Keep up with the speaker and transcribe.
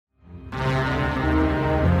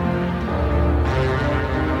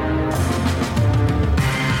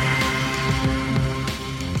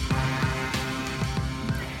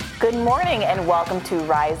Good morning and welcome to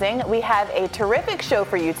Rising. We have a terrific show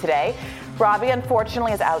for you today. Robbie,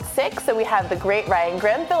 unfortunately, is out sick, so we have the great Ryan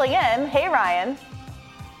Grimm filling in. Hey, Ryan.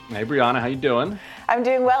 Hey, Brianna, how you doing? I'm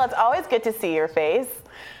doing well. It's always good to see your face.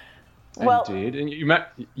 Indeed. And you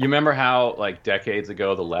remember how, like, decades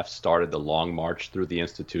ago, the left started the long march through the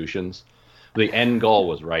institutions? The end goal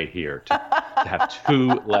was right here, to have two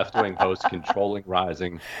left-wing hosts controlling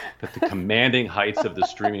Rising, at the commanding heights of the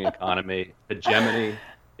streaming economy. Hegemony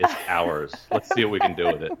is ours. Let's see what we can do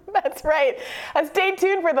with it. That's right. Stay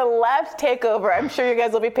tuned for the left takeover. I'm sure you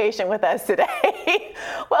guys will be patient with us today.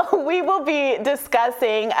 Well, we will be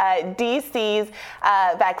discussing DC's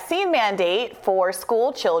vaccine mandate for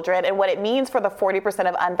school children and what it means for the 40%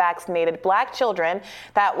 of unvaccinated Black children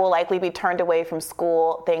that will likely be turned away from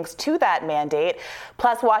school thanks to that mandate.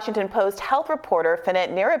 Plus, Washington Post health reporter Finette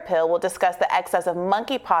Nirapil will discuss the excess of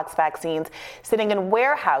monkeypox vaccines sitting in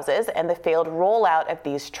warehouses and the failed rollout of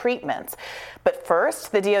these treatments. But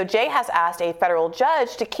first, the DOJ has asked a federal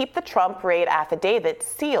judge to keep the Trump raid affidavit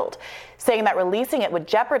sealed, saying that releasing it would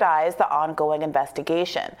jeopardize the ongoing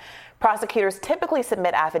investigation. Prosecutors typically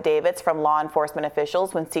submit affidavits from law enforcement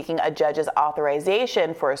officials when seeking a judge's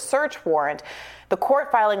authorization for a search warrant. The court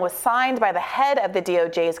filing was signed by the head of the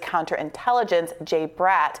DOJ's counterintelligence, Jay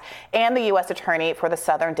Bratt, and the U.S. Attorney for the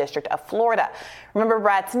Southern District of Florida. Remember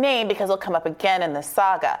Bratt's name because he'll come up again in this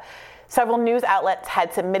saga. Several news outlets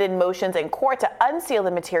had submitted motions in court to unseal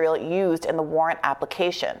the material used in the warrant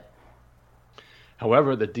application.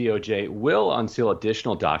 However, the DOJ will unseal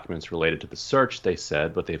additional documents related to the search, they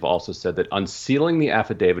said, but they've also said that unsealing the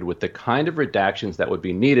affidavit with the kind of redactions that would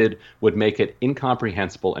be needed would make it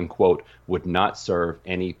incomprehensible and, quote, would not serve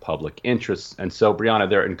any public interests. And so, Brianna,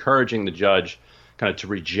 they're encouraging the judge kind of to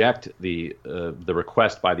reject the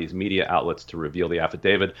request by these media outlets to reveal the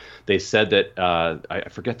affidavit. They said that, I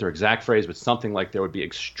forget their exact phrase, but something like there would be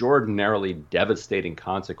extraordinarily devastating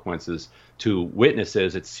consequences to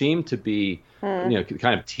witnesses. It seemed to be,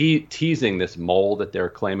 kind of teasing this mole that they're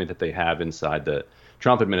claiming that they have inside the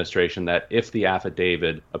Trump administration, that if the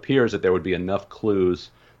affidavit appears, that there would be enough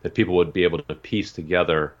clues that people would be able to piece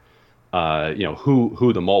together,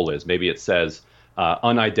 who the mole is. Maybe it says,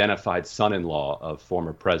 unidentified son-in-law of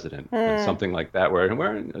former president, and something like that. What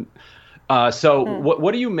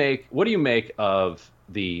do you make? What do you make of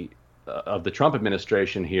the Trump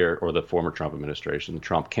administration here, or the former Trump administration, the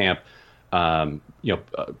Trump camp,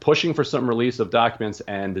 pushing for some release of documents,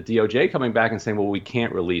 and the DOJ coming back and saying, "Well, we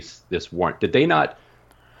can't release this warrant." Did they not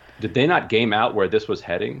game out where this was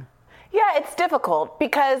heading? Yeah, it's difficult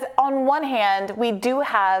because on one hand, we do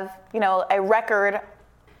have a record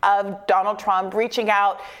of Donald Trump reaching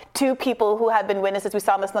out to people who have been witnesses. We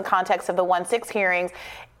saw this in the context of the 1-6 hearings,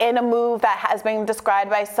 in a move that has been described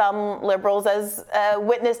by some liberals as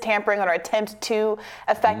witness tampering or attempt to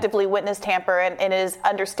effectively witness tamper, and it is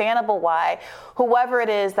understandable why whoever it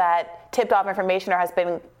is that tipped off information or has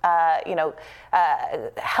been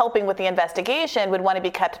helping with the investigation would want to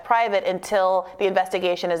be kept private until the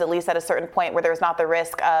investigation is at least at a certain point where there's not the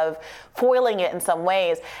risk of foiling it in some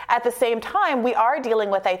ways. At the same time, we are dealing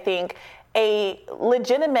with, I think, a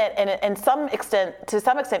legitimate and to some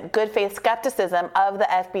extent, good faith skepticism of the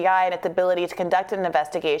FBI and its ability to conduct an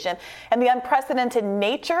investigation. And the unprecedented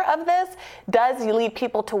nature of this does lead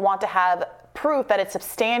people to want to have proof that it's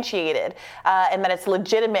substantiated and that it's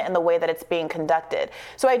legitimate in the way that it's being conducted.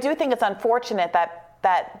 So I do think it's unfortunate that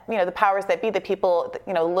the powers that be, the people,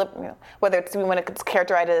 whether it's when it's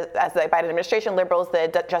characterized as the Biden administration, liberals,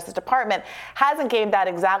 the Justice Department, hasn't gamed out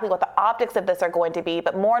exactly what the optics of this are going to be.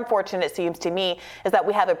 But more unfortunate, it seems to me, is that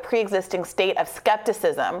we have a pre-existing state of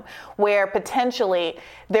skepticism where potentially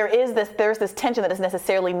there's this tension that doesn't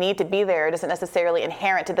necessarily need to be there. It isn't necessarily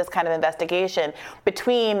inherent to this kind of investigation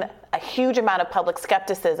between a huge amount of public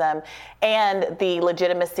skepticism and the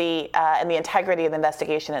legitimacy and the integrity of the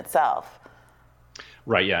investigation itself.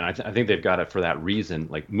 Right, yeah, and I think they've got to, for that reason,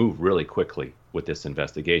 move really quickly with this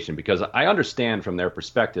investigation, because I understand from their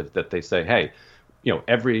perspective that they say, hey,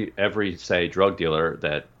 every say drug dealer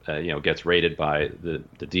that gets raided by the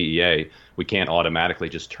DEA, we can't automatically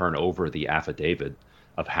just turn over the affidavit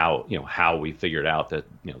of how we figured out that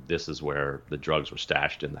this is where the drugs were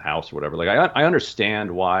stashed in the house or whatever. I understand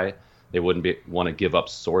why they wouldn't want to give up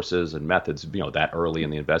sources and methods, that early in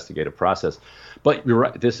the investigative process. But you're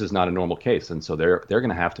right, this is not a normal case, and so they're going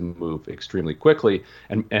to have to move extremely quickly.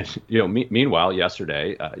 And meanwhile,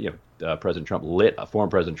 yesterday, former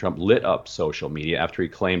President Trump lit up social media after he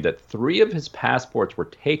claimed that 3 of his passports were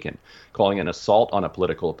taken, calling it an assault on a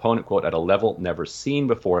political opponent, quote, at a level never seen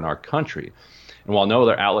before in our country. And while no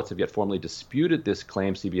other outlets have yet formally disputed this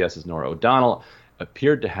claim, CBS's Norah O'Donnell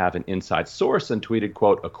appeared to have an inside source and tweeted,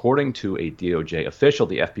 quote, according to a DOJ official,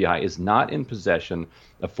 the FBI is not in possession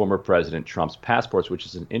of former President Trump's passports, which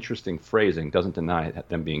is an interesting phrasing, doesn't deny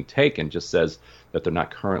them being taken, just says that they're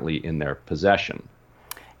not currently in their possession.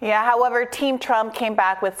 Yeah, however, Team Trump came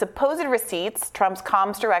back with supposed receipts. Trump's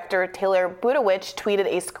comms director, Taylor Budowich, tweeted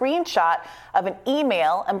a screenshot of an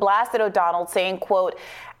email and blasted O'Donnell saying, quote,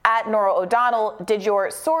 at Norah O'Donnell, did your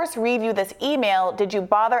source read you this email? Did you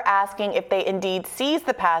bother asking if they indeed seized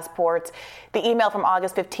the passports? The email from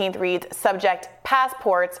August 15th reads, subject,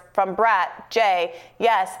 passports from Brat J.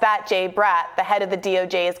 Yes, that J. Brat, the head of the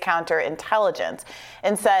DOJ's counterintelligence.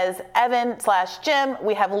 And says, Evan/Jim,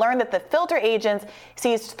 we have learned that the filter agents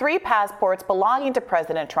seized 3 passports belonging to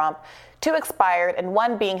President Trump, 2 expired, and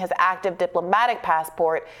 1 being his active diplomatic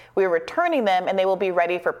passport. We are returning them, and they will be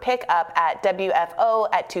ready for pickup at WFO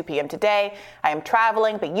at 2 p.m. today. I am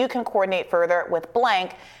traveling, but you can coordinate further with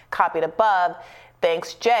blank, copied above.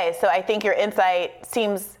 Thanks, Jay. So I think your insight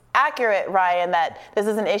seems accurate, Ryan, that this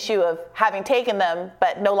is an issue of having taken them,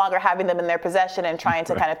 but no longer having them in their possession and trying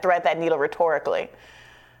to kind of thread that needle rhetorically.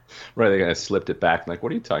 Right, they kind of slipped it back. Like,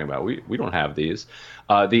 what are you talking about? We don't have these.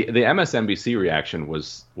 The MSNBC reaction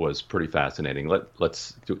was pretty fascinating.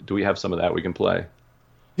 Do we have some of that we can play?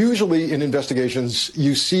 Usually in investigations,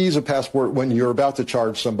 you seize a passport when you're about to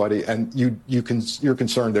charge somebody and you're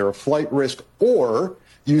concerned they're a flight risk, or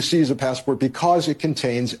you seize a passport because it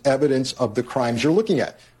contains evidence of the crimes you're looking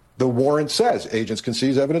at. The warrant says agents can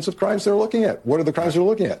seize evidence of crimes they're looking at. What are the crimes they're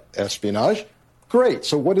looking at? Espionage? Great.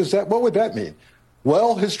 So what would that mean?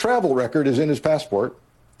 Well, his travel record is in his passport.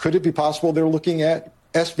 Could it be possible they're looking at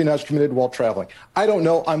espionage committed while traveling? I don't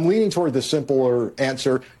know. I'm leaning toward the simpler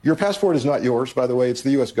answer. Your passport is not yours, by the way. It's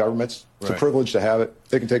the U.S. government's. It's a privilege to have it.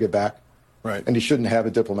 They can take it back. Right. And he shouldn't have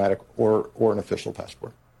a diplomatic or an official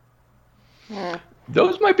passport. Yeah.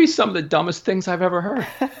 Those might be some of the dumbest things I've ever heard.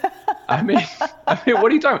 I mean, what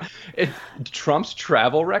are you talking about? Trump's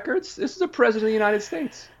travel records? This is a president of the United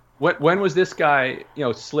States. When was this guy,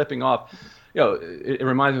 slipping off? It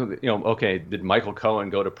reminds me, okay, did Michael Cohen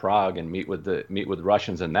go to Prague and meet with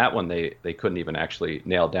Russians? And that one they couldn't even actually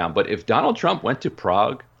nail down. But if Donald Trump went to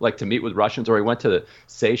Prague, like to meet with Russians, or he went to the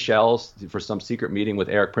Seychelles for some secret meeting with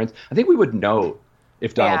Eric Prince, I think we would know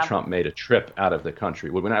if Donald Trump made a trip out of the country.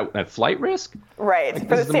 Would we not at flight risk? Right, like,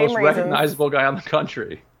 for the same reasons. This is the most recognizable guy in the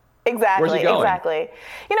country. Exactly. Where's he going? Exactly.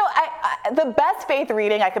 The best faith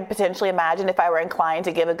reading I could potentially imagine, if I were inclined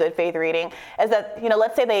to give a good faith reading, is that,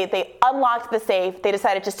 let's say they unlocked the safe, they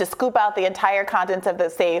decided just to scoop out the entire contents of the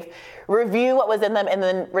safe, review what was in them, and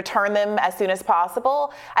then return them as soon as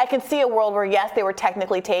possible. I can see a world where, yes, they were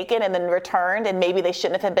technically taken and then returned, and maybe they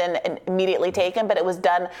shouldn't have been immediately taken, but it was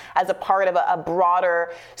done as a part of a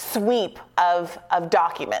broader sweep of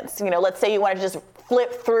documents. Let's say you wanted to just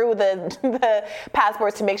flip through the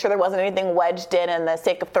passports to make sure there wasn't anything wedged in the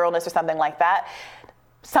sake of thoroughness or something like that.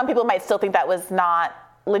 Some people might still think that was not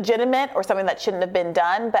legitimate or something that shouldn't have been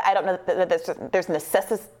done, but I don't know that there's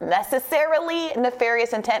necessarily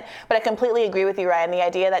nefarious intent. But I completely agree with you, Ryan. The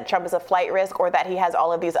idea that Trump is a flight risk, or that he has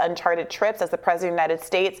all of these uncharted trips as the president of the United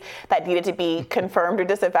States that needed to be confirmed or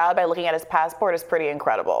disavowed by looking at his passport, is pretty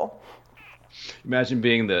incredible. Imagine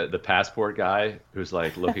being the passport guy who's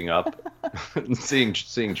like looking up and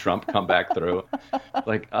seeing Trump come back through.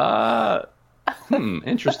 Like,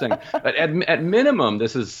 interesting. At minimum,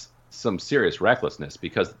 this is some serious recklessness,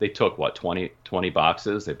 because they took 20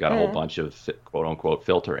 boxes. They've got a whole bunch of quote unquote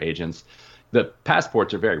filter agents. The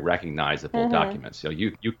passports are very recognizable documents.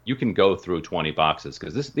 You can go through 20 boxes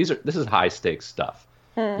because this is high stakes stuff.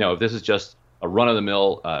 If this is just a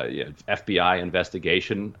run-of-the-mill FBI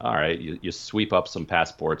investigation, all right, you sweep up some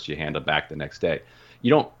passports, you hand them back the next day.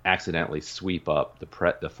 You don't accidentally sweep up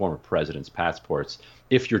the former president's passports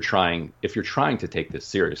if you're trying to take this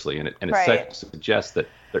seriously, and it suggests that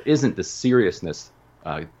there isn't the seriousness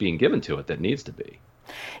being given to it that needs to be.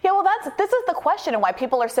 Yeah, well, this is the question, and why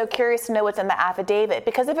people are so curious to know what's in the affidavit.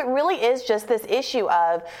 Because if it really is just this issue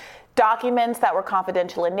of documents that were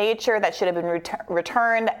confidential in nature that should have been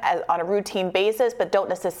returned on a routine basis, but don't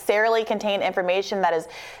necessarily contain information that is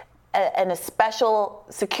a special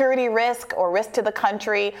security risk or risk to the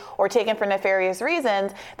country or taken for nefarious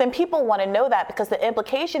reasons, then people want to know that, because the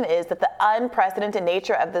implication is that the unprecedented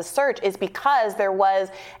nature of this search is because there was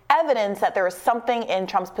evidence that there was something in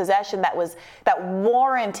Trump's possession that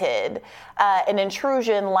warranted an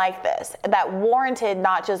intrusion like this, that warranted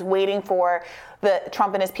not just waiting for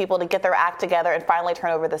Trump and his people to get their act together and finally turn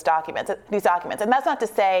over these documents. And that's not to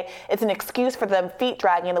say it's an excuse for them feet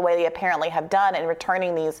dragging the way they apparently have done in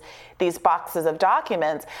returning these boxes of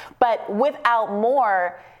documents. But without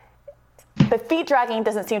more, But feet dragging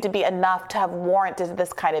doesn't seem to be enough to have warranted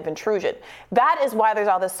this kind of intrusion. That is why there's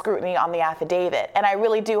all this scrutiny on the affidavit. And I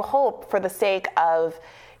really do hope, for the sake of,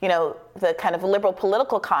 the kind of liberal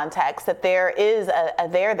political context, that there is a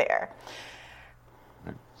there.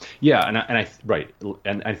 Yeah,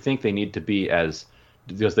 and I think they need to be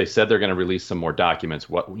because they said they're going to release some more documents.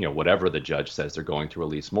 Whatever the judge says, they're going to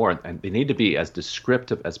release more, and they need to be as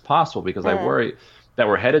descriptive as possible, because I worry that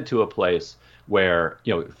we're headed to a place where,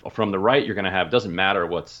 from the right, you're going to have, doesn't matter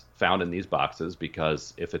what's found in these boxes,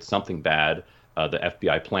 because if it's something bad, the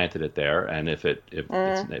FBI planted it there, and if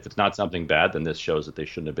it's not something bad, then this shows that they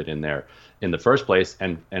shouldn't have been in there in the first place.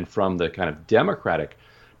 And from the kind of Democratic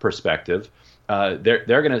perspective, they're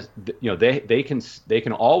going to, they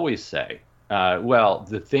can always say, well,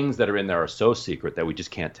 the things that are in there are so secret that we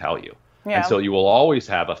just can't tell you. Yeah. And so you will always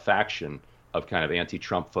have a faction of kind of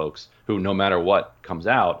anti-Trump folks who, no matter what comes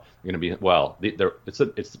out, are going to be, well,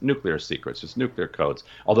 it's nuclear secrets, it's nuclear codes.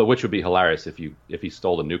 Although, which would be hilarious if he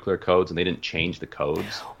stole the nuclear codes and they didn't change the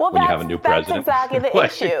codes when you have a new president. That's exactly the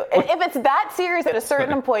issue. If it's that serious, at a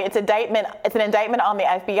certain point, it's an indictment on the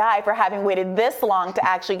FBI for having waited this long to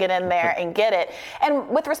actually get in there and get it. And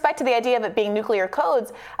with respect to the idea of it being nuclear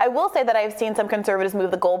codes, I will say that I've seen some conservatives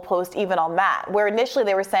move the goalpost even on that, where initially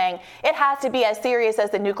they were saying it has to be as serious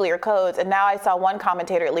as the nuclear codes, and now I saw one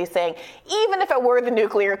commentator at least saying, even if it were the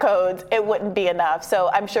nuclear codes, it wouldn't be enough. So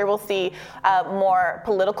I'm sure we'll see more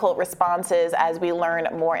political responses as we learn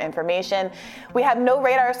more information. We have no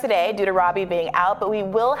radars today due to Robbie being out, but we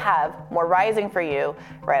will have more Rising for you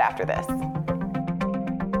right after this.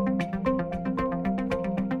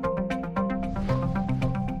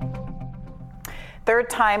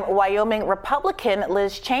 Third-time Wyoming Republican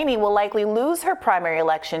Liz Cheney will likely lose her primary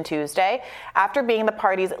election Tuesday after being the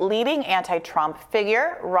party's leading anti-Trump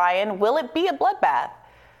figure. Ryan, will it be a bloodbath?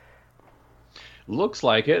 Looks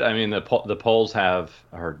like it. I mean, the polls have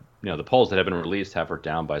her, the polls that have been released have her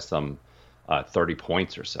down by some 30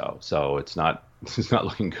 points or so. So it's not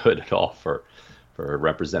looking good at all for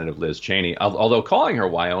Representative Liz Cheney. Although calling her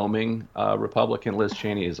Wyoming Republican Liz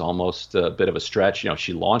Cheney is almost a bit of a stretch.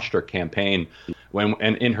 She launched her campaign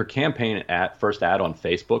and in her campaign first ad on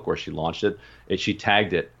Facebook where she launched it, she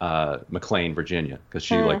tagged it McLean, Virginia, because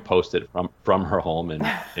she posted from her home in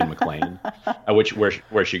McLean,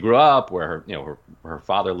 where she grew up, where her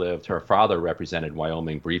father lived. Her father represented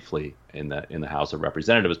Wyoming briefly in the House of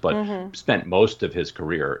Representatives, but spent most of his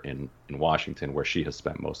career in Washington, where she has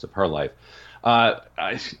spent most of her life. I'm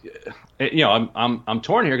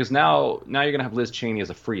torn here, because now you're gonna have Liz Cheney as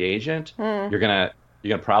a free agent. You're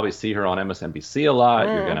gonna probably see her on MSNBC a lot.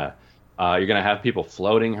 You're gonna have people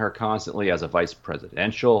floating her constantly as a vice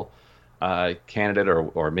presidential candidate,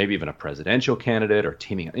 or maybe even a presidential candidate, or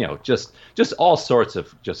teaming. Just all sorts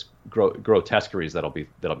of just grotesqueries that'll be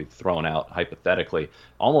thrown out hypothetically.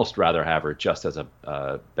 Almost rather have her just as a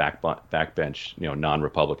backbench,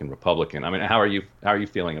 non-Republican Republican. I mean, how are you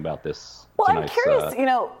feeling about this? Well, I'm curious,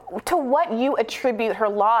 to what you attribute her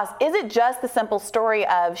loss. Is it just the simple story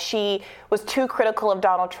of she was too critical of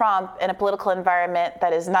Donald Trump in a political environment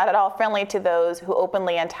that is not at all friendly to those who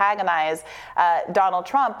openly antagonize Donald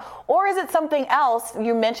Trump? Or is it something else?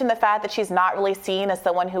 You mentioned the fact that she's not really seen as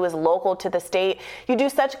someone who is local to the state. You do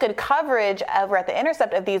such good coverage over at The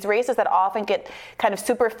Intercept of these races that often get kind of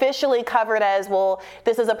superficially covered as, well,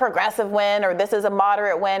 this is a progressive win, or this is a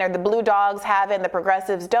moderate win, or the blue dogs have it and the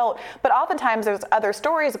progressives don't. But oftentimes there's other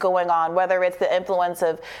stories going on, whether it's the influence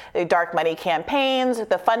of dark money campaigns,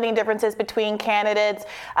 the funding differences between candidates,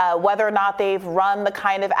 whether or not they've run the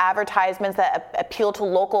kind of advertisements that appeal to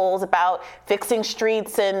locals about fixing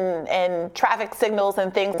streets and traffic signals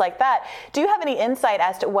and things like that. Do you have any insight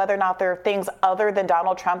as to whether or not there are things other than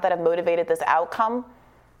Donald Trump that have motivated this outcome?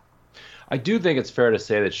 I do think it's fair to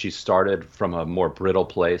say that she started from a more brittle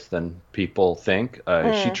place than people think.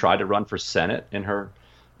 She tried to run for Senate in her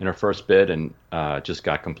first bid and just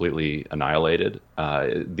got completely annihilated.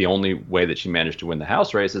 The only way that she managed to win the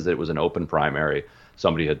House race is that it was an open primary.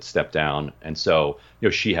 Somebody had stepped down, and so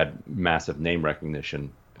she had massive name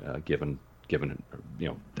recognition given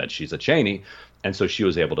that she's a Cheney, and so she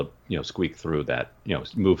was able to squeak through that,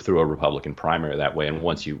 move through a Republican primary that way. And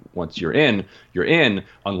once you're in,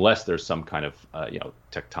 unless there's some kind of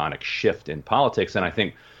tectonic shift in politics. And I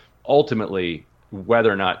think ultimately,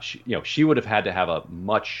 whether or not she would have had to have a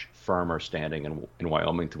much firmer standing in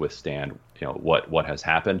Wyoming to withstand what has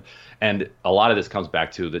happened. And a lot of this comes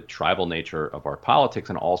back to the tribal nature of our politics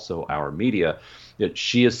and also our media. That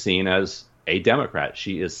she is seen as a Democrat.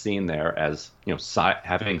 She is seen there as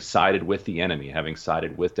having sided with the enemy, having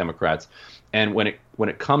sided with Democrats. And when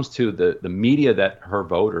it comes to the media that her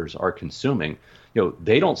voters are consuming,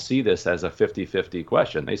 they don't see this as a 50-50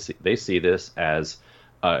 question. They see this as,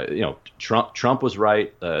 Trump was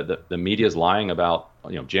right. The media is lying about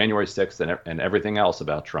January 6th and everything else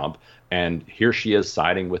about Trump, and here she is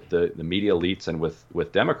siding with the media elites and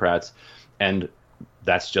with Democrats, and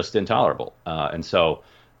that's just intolerable. And so,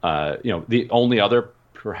 the only other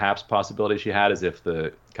perhaps possibility she had is if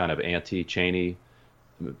the kind of anti-Cheney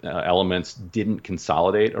elements didn't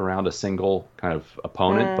consolidate around a single kind of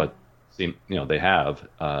opponent, but they have.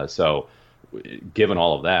 So, given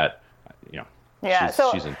all of that,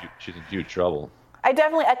 she's in huge trouble. I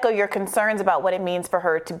definitely echo your concerns about what it means for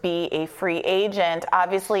her to be a free agent.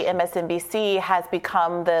 Obviously, MSNBC has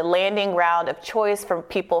become the landing ground of choice for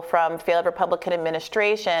people from failed Republican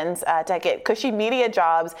administrations to get cushy media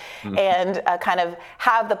jobs and kind of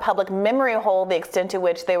have the public memory hold the extent to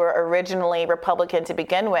which they were originally Republican to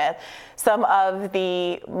begin with. Some of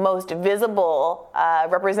the most visible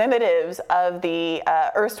representatives of the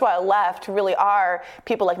erstwhile left really are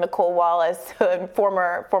people like Nicole Wallace,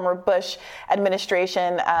 former Bush administration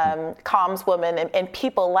comms woman, and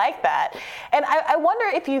people like that. And I wonder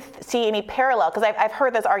if you see any parallel, because I've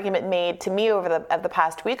heard this argument made to me over the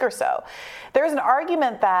past week or so. There's an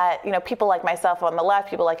argument that people like myself on the left,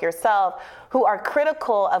 people like yourself, who are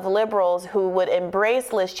critical of liberals who would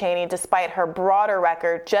embrace Liz Cheney despite her broader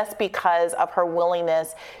record just because of her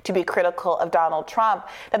willingness to be critical of Donald Trump,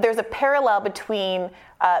 that there's a parallel between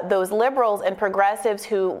those liberals and progressives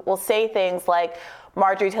who will say things like,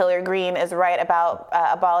 Marjorie Taylor Greene is right about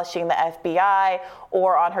abolishing the FBI,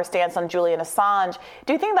 or on her stance on Julian Assange.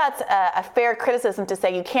 Do you think that's a fair criticism to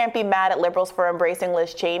say you can't be mad at liberals for embracing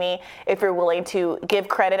Liz Cheney if you're willing to give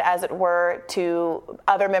credit, as it were, to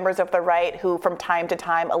other members of the right who from time to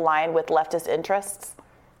time align with leftist interests?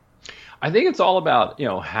 I think it's all about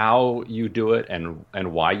how you do it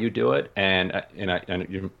and why you do it, and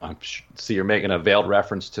I see you're making a veiled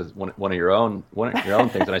reference to one of your own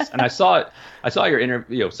things, and I saw your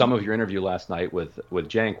interview, some of your interview last night with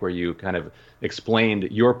Cenk, where you kind of explained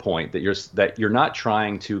your point that you're not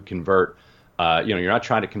trying to convert, you're not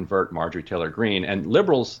trying to convert Marjorie Taylor Greene, and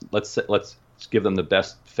liberals, let's give them the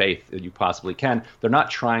best faith that you possibly can. They're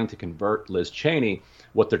not trying to convert Liz Cheney.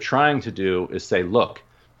 What they're trying to do is say, look,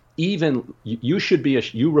 even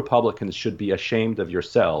you Republicans should be ashamed of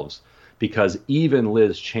yourselves, because even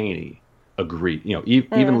Liz Cheney agreed.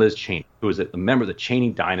 Even Liz Cheney, who is a member of the Cheney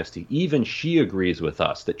dynasty, even she agrees with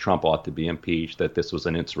us that Trump ought to be impeached, that this was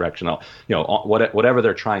an insurrectional, whatever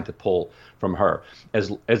they're trying to pull from her.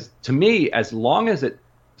 As to me, as long as it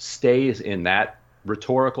stays in that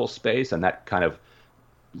rhetorical space and that kind of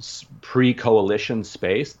pre-coalition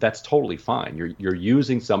space, that's totally fine. You're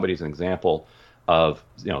using somebody as an example of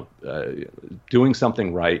doing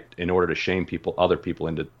something right in order to shame other people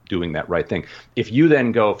into doing that right thing. If you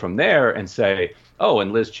then go from there and say, oh,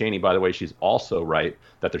 and Liz Cheney, by the way, she's also right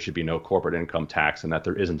that there should be no corporate income tax and that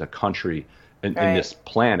there isn't a country in this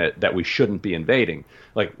planet that we shouldn't be invading.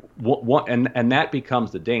 And that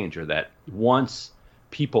becomes the danger, that once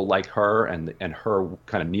people like her and her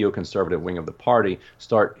kind of neoconservative wing of the party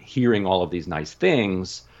start hearing all of these nice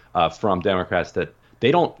things from Democrats, that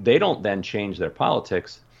they don't then change their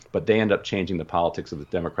politics, but they end up changing the politics of the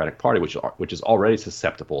Democratic Party, which is already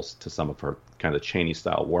susceptible to some of her kind of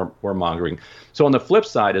Cheney-style warmongering. So on the flip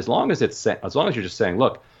side, as long as you're just saying,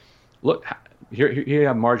 look, here you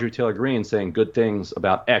have Marjorie Taylor Greene saying good things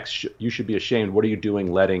about X, you should be ashamed. What are you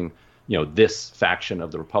doing, letting this faction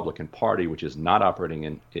of the Republican Party, which is not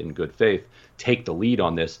operating in good faith, take the lead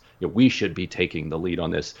on this? We should be taking the lead on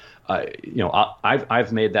this.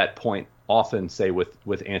 I've made that point often, say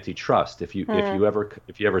with antitrust. If you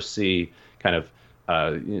ever see kind of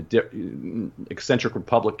eccentric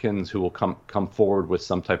Republicans who will come forward with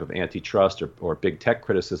some type of antitrust or big tech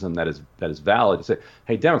criticism that is valid, say,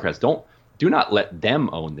 hey, Democrats, do not let them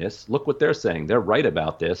own this. Look what they're saying. They're right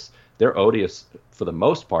about this. They're odious for the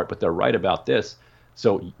most part, but they're right about this.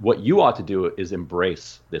 So what you ought to do is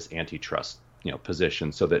embrace this antitrust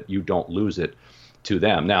position so that you don't lose it to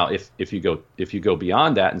them. Now, if you go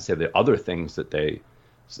beyond that and say the other things that they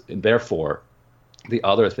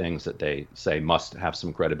say must have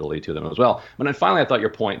some credibility to them as well. But then finally, I thought your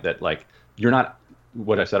point that you're not,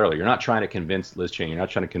 what I said earlier, you're not trying to convince Liz Cheney, you're not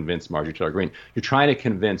trying to convince Marjorie Taylor Greene, you're trying to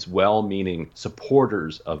convince well-meaning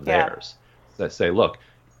supporters of theirs that say, look,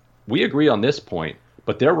 we agree on this point,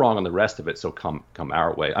 but they're wrong on the rest of it, so come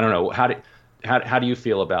our way. I don't know, how do you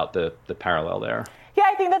feel about the parallel there? Yeah,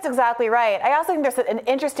 I think that's exactly right. I also think there's an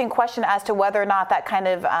interesting question as to whether or not that kind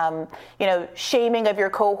of, shaming of your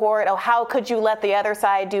cohort, how could you let the other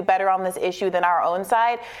side do better on this issue than our own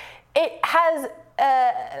side? It has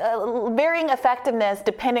varying effectiveness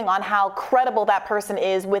depending on how credible that person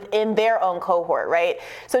is within their own cohort, right?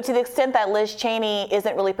 So to the extent that Liz Cheney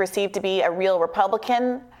isn't really perceived to be a real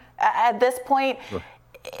Republican at this point, sure,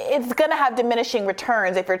 it's going to have diminishing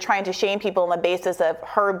returns if you're trying to shame people on the basis of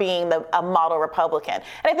her being a model Republican. And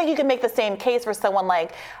I think you can make the same case for someone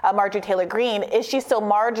like Marjorie Taylor Greene. Is she so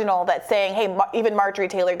marginal that saying, hey, even Marjorie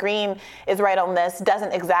Taylor Greene is right on this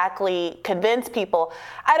doesn't exactly convince people?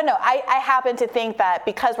 I don't know. I happen to think that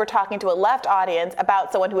because we're talking to a left audience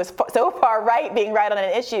about someone who is so far right being right on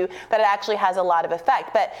an issue, that it actually has a lot of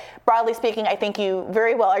effect. But broadly speaking, I think you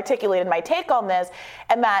very well articulated my take on this,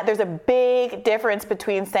 and that there's a big difference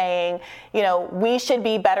between saying, we should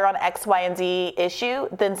be better on X, Y, and Z issue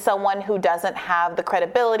than someone who doesn't have the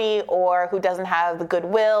credibility or who doesn't have the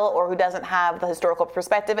goodwill or who doesn't have the historical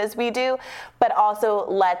perspective as we do. But also,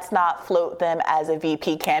 let's not float them as a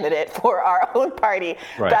VP candidate for our own party.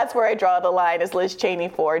 Right. That's where I draw the line as Liz Cheney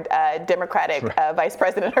for Democratic vice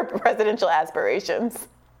president or presidential aspirations.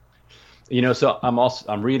 So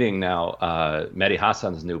I'm reading now Mehdi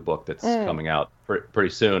Hasan's new book that's coming out pretty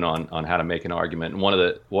soon on how to make an argument. And one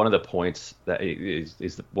of the points that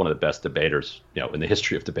he's one of the best debaters, in the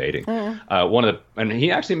history of debating. And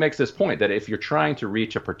he actually makes this point that if you're trying to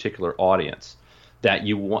reach a particular audience, that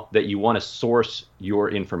you want to source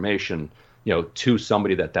your information, to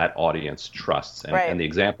somebody that audience trusts. And, and the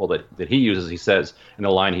example that he uses, he says, and the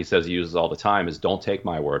line he uses all the time is, don't take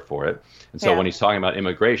my word for it. And so when he's talking about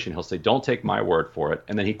immigration, he'll say, don't take my word for it.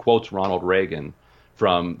 And then he quotes Ronald Reagan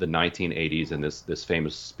from the 1980s in this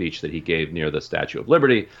famous speech that he gave near the Statue of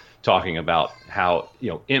Liberty, talking about how,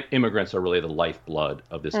 immigrants are really the lifeblood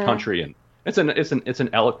of this country. And it's an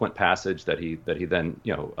eloquent passage that he then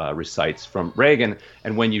recites from Reagan.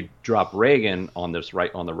 And when you drop Reagan on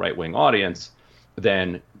the right wing audience,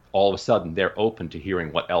 then all of a sudden they're open to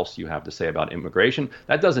hearing what else you have to say about immigration.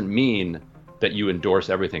 That doesn't mean that you endorse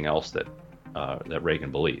everything else that Reagan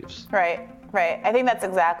believes. Right. I think that's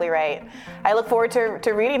exactly right. I look forward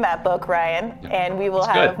to reading that book, Ryan, and we will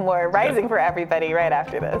have more Rising for Everybody right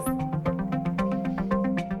after this.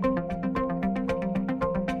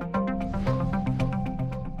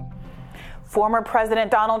 Former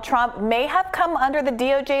President Donald Trump may have come under the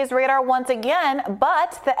DOJ's radar once again,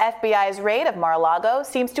 but the FBI's raid of Mar-a-Lago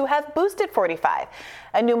seems to have boosted 45.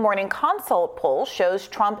 A new Morning Consult poll shows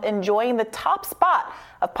Trump enjoying the top spot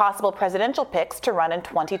of possible presidential picks to run in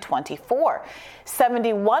 2024.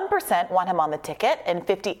 71% want him on the ticket, and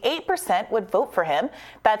 58% would vote for him.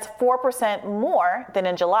 That's 4% more than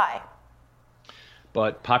in July.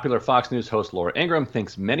 But popular Fox News host Laura Ingraham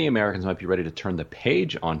thinks many Americans might be ready to turn the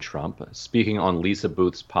page on Trump. Speaking on Lisa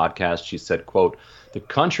Booth's podcast, she said, quote, "The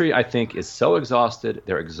country, I think, is so exhausted.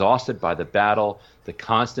 They're exhausted by the battle, the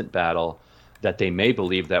constant battle, that they may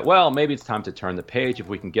believe that, well, maybe it's time to turn the page if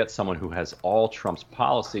we can get someone who has all Trump's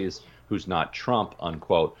policies, who's not Trump,"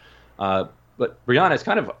 unquote. But Brianna, it's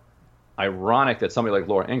kind of ironic that somebody like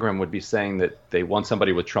Laura Ingraham would be saying that they want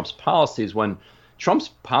somebody with Trump's policies when Trump's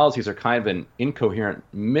policies are kind of an incoherent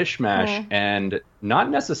mishmash and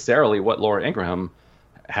not necessarily what Laura Ingraham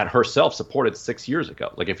had herself supported 6 years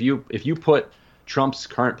ago. Like if you put Trump's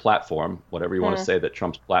current platform, whatever you want to say that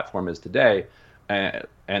Trump's platform is today, and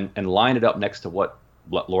line it up next to what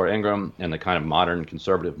Laura Ingraham and the kind of modern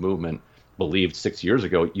conservative movement believed 6 years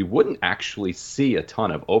ago, you wouldn't actually see a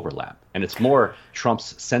ton of overlap. And it's more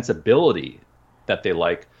Trump's sensibility that they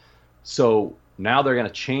like. So now they're going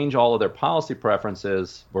to change all of their policy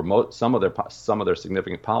preferences, or some of their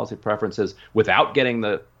significant policy preferences, without getting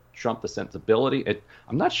the sensibility.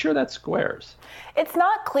 I'm not sure that squares. It's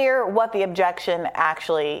not clear what the objection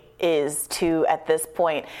actually is to at this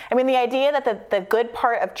point. I mean, the idea that the good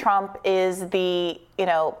part of Trump is the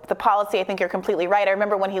policy, I think you're completely right. I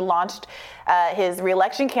remember when he launched his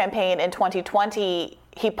reelection campaign in 2020,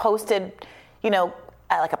 he posted,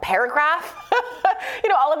 like a paragraph.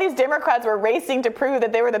 All of these Democrats were racing to prove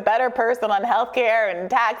that they were the better person on healthcare and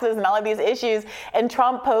taxes and all of these issues. And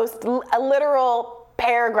Trump posted a literal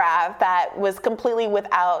paragraph that was completely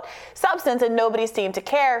without substance, and nobody seemed to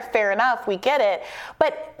care. Fair enough, we get it.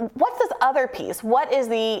 But what's this other piece? What is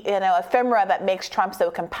the ephemera that makes Trump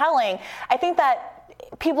so compelling? I think that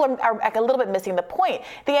people are a little bit missing the point.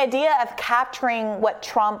 The idea of capturing what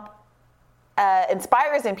Trump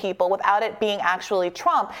inspires in people without it being actually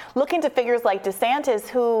Trump, looking to figures like DeSantis,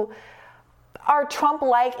 who are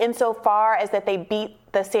Trump-like insofar as that they beat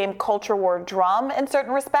the same culture war drum in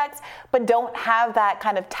certain respects, but don't have that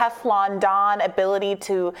kind of Teflon Don ability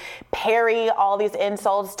to parry all these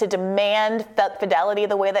insults, to demand fidelity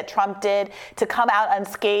the way that Trump did, to come out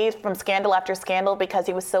unscathed from scandal after scandal because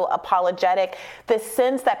he was so apologetic. This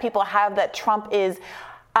sense that people have that Trump is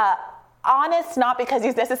honest, not because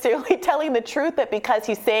he's necessarily telling the truth, but because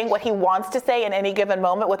he's saying what he wants to say in any given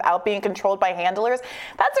moment without being controlled by handlers.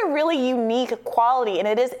 That's a really unique quality, and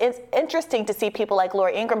it's interesting to see people like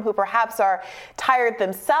Laura Ingraham, who perhaps are tired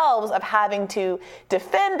themselves of having to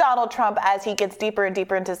defend Donald Trump as he gets deeper and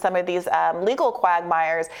deeper into some of these legal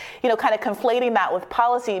quagmires, kind of conflating that with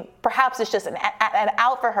policy. Perhaps it's just an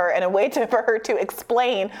out for her and a way for her to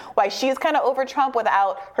explain why she's kind of over Trump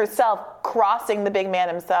without herself crossing the big man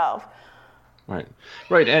himself. Right.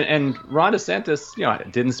 And Ron DeSantis,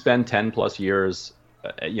 didn't spend 10 plus years,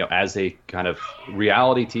 as a kind of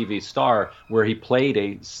reality TV star where he played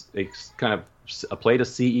a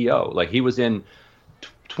CEO. Like, he was in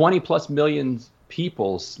 20 plus million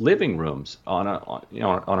people's living rooms on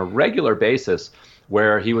a regular basis,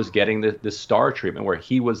 where he was getting the star treatment, where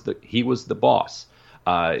he was the boss.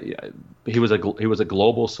 He was a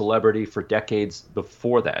global celebrity for decades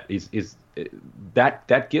before that.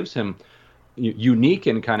 That gives him unique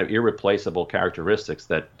and kind of irreplaceable characteristics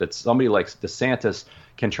that somebody like DeSantis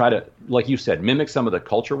can try to, like you said, mimic some of the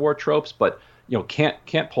culture war tropes, but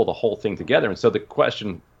can't pull the whole thing together. And so the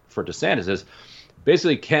question for DeSantis is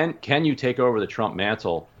basically, can you take over the Trump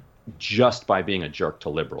mantle just by being a jerk to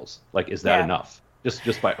liberals? Like, is that enough?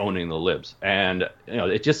 Just by owning the libs? And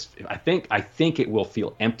I think it will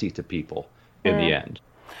feel empty to people in the end.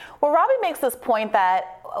 Well, Robbie makes this point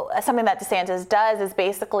that something that DeSantis does is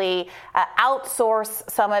basically outsource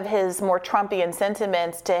some of his more Trumpian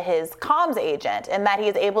sentiments to his comms agent, and that he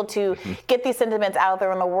is able to get these sentiments out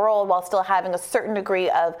there in the world while still having a certain degree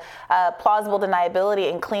of plausible deniability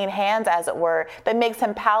and clean hands, as it were, that makes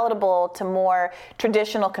him palatable to more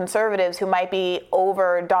traditional conservatives who might be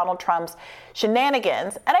over Donald Trump's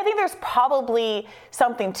shenanigans. And I think there's probably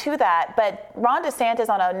something to that, but Ron DeSantis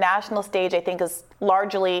on a national stage, I think, is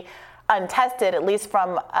largely untested, at least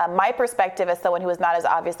from my perspective as someone who is not as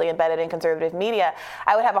obviously embedded in conservative media.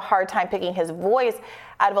 I would have a hard time picking his voice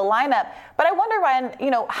out of a lineup. But I wonder, Ryan,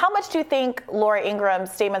 how much do you think Laura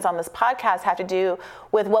Ingraham's statements on this podcast have to do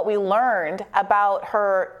with what we learned about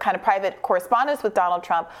her kind of private correspondence with Donald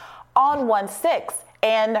Trump on 1/6?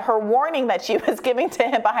 And her warning that she was giving to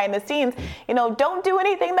him behind the scenes, don't do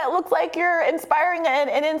anything that looks like you're inspiring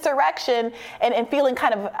an insurrection, and feeling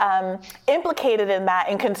kind of implicated in that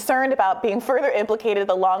and concerned about being further implicated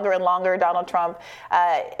the longer and longer Donald Trump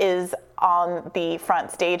is on the front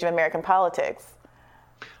stage of American politics.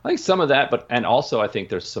 I think some of that, and also I think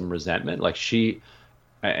there's some resentment. Like,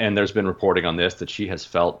 and there's been reporting on this, that she has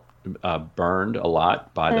felt burned a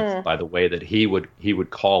lot by the way that he would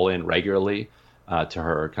call in regularly to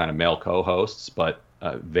her kind of male co-hosts, but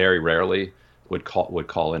very rarely would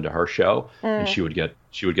call into her show, and she would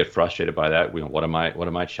get frustrated by that. What am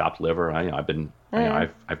I, chopped liver?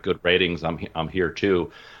 I've good ratings. I'm here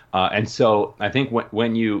too, and so I think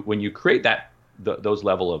when you create those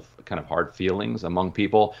level of kind of hard feelings among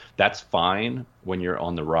people, that's fine when you're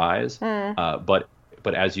on the rise. But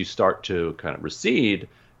as you start to kind of recede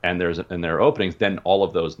and there are openings, then all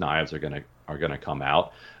of those knives are gonna come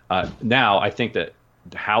out. Now, I think that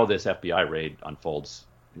how this FBI raid unfolds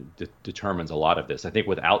determines a lot of this. I think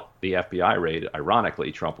without the FBI raid,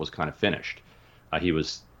 ironically, Trump was kind of finished. He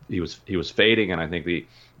was fading, and I think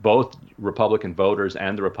both Republican voters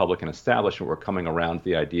and the Republican establishment were coming around to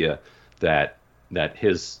the idea that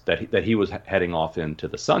he was heading off into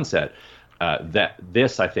the sunset. That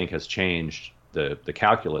this, I think, has changed the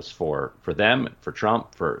calculus for them, for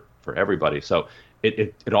Trump, for everybody. So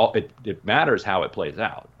it matters how it plays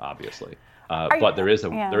out, obviously. But there is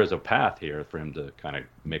a path here for him to kind of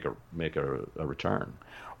make a return.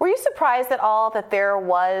 Were you surprised at all that there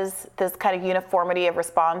was this kind of uniformity of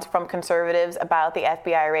response from conservatives about the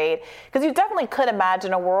FBI raid? Because you definitely could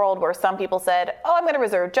imagine a world where some people said, I'm going to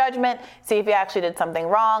reserve judgment, see if he actually did something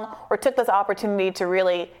wrong, or took this opportunity to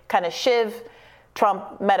really kind of shiv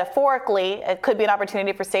Trump metaphorically. It could be an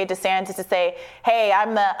opportunity for, say, DeSantis to say, hey,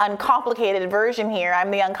 I'm the uncomplicated version here.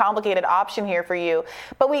 I'm the uncomplicated option here for you.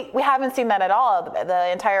 But we haven't seen that at all.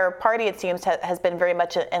 The entire party, it seems, has been very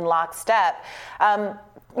much in lockstep.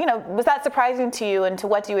 Was that surprising to you, and to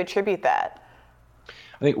what do you attribute that?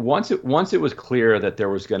 I think once it was clear that there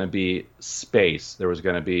was going to be space, there was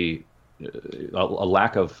going to be a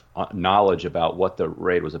lack of knowledge about what the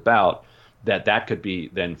raid was about, that could be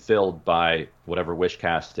then filled by whatever wish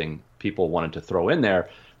casting people wanted to throw in there,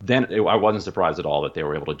 I wasn't surprised at all that they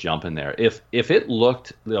were able to jump in there. If it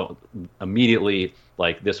looked, immediately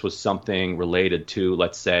like this was something related to,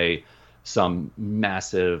 let's say, some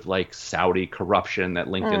massive like Saudi corruption that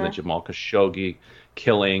linked in the Jamal Khashoggi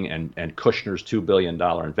killing and Kushner's $2 billion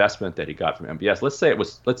investment that he got from MBS.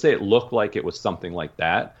 Let's say it looked like it was something like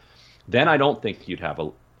that. Then I don't think you'd have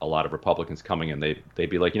a lot of Republicans coming in. They'd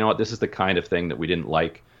be like, you know what, this is the kind of thing that we didn't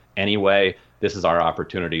like anyway. This is our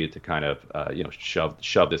opportunity to kind of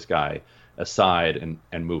shove this guy aside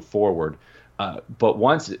and move forward. But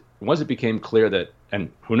once it became clear that, and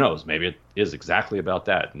who knows, maybe it is exactly about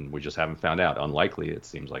that, and we just haven't found out. Unlikely, it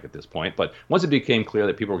seems like at this point. But once it became clear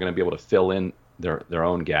that people were going to be able to fill in their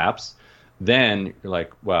own gaps, then you're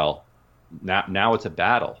like, well, now it's a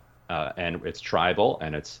battle, and it's tribal,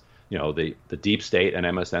 and it's the deep state and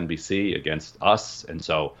MSNBC against us, and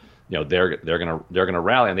so they're gonna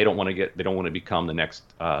rally, and they don't want to become the next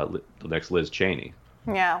Liz Cheney.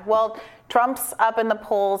 Yeah, well, Trump's up in the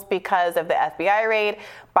polls because of the FBI raid.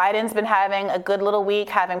 Biden's been having a good little week,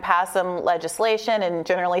 having passed some legislation and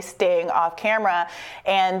generally staying off camera.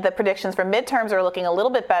 And the predictions for midterms are looking a little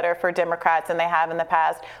bit better for Democrats than they have in the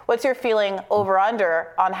past. What's your feeling over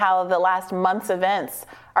under on how the last month's events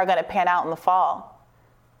are going to pan out in the fall?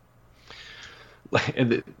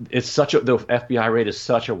 It's the FBI raid is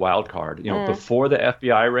such a wild card. Before the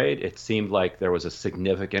FBI raid, it seemed like there was a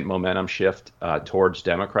significant momentum shift towards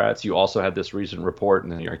Democrats. You also had this recent report in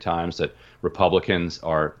the New York Times that Republicans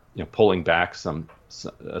are pulling back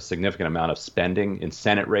a significant amount of spending in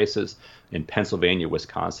Senate races in Pennsylvania,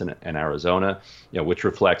 Wisconsin, and Arizona, which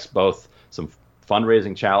reflects both some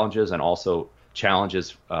fundraising challenges and also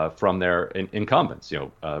challenges from their incumbents.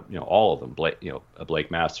 All of them.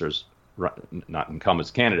 Blake Masters. Not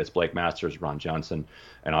incumbents candidates, Blake Masters, Ron Johnson,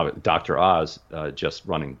 and Dr. Oz just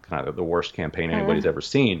running kind of the worst campaign anybody's ever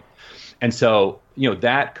seen. And so,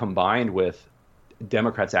 that combined with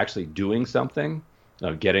Democrats actually doing something,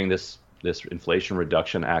 getting this Inflation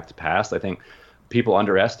Reduction Act passed, I think people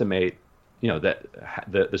underestimate, that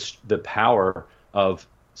the power of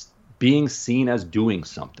being seen as doing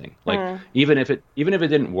something. Like even if it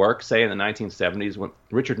didn't work, say in the 1970s when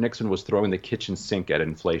Richard Nixon was throwing the kitchen sink at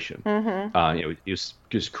inflation, he was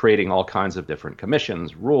just creating all kinds of different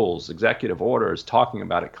commissions, rules, executive orders, talking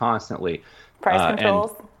about it constantly.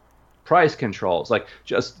 Price controls, like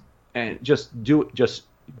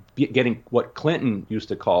getting what Clinton used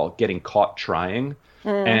to call getting caught trying.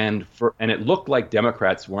 And it looked like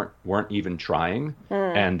Democrats weren't even trying,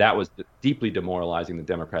 and that was deeply demoralizing the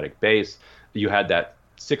Democratic base. You had that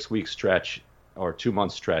 6-week stretch or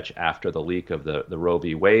 2-month stretch after the leak of the Roe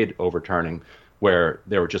v. Wade overturning, where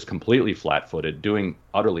they were just completely flat-footed, doing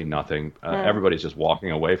utterly nothing. Everybody's just walking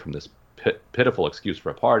away from this pitiful excuse for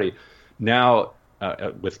a party. Now,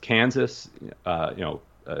 with Kansas,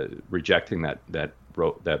 rejecting that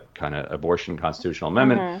kind of abortion constitutional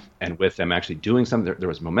amendment, and with them actually doing something, there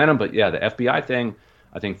was momentum. But yeah, the FBI thing,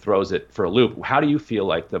 I think, throws it for a loop. How do you feel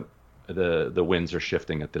like the winds are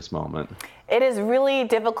shifting at this moment? It is really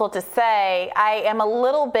difficult to say. I am a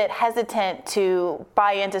little bit hesitant to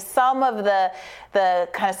buy into some of the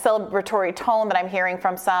kind of celebratory tone that I'm hearing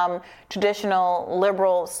from some traditional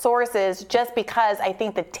liberal sources, just because I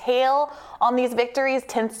think the tail on these victories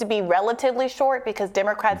tends to be relatively short, because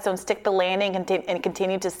Democrats don't stick the landing and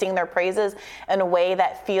continue to sing their praises in a way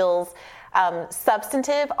that feels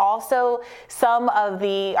substantive. Also, some of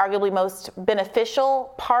the arguably most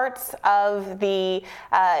beneficial parts of the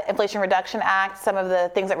Inflation Reduction Act, some of the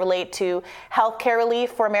things that relate to health care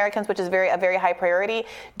relief for Americans, which is a very high priority,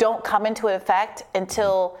 don't come into effect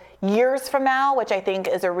until years from now, which I think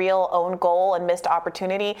is a real own goal and missed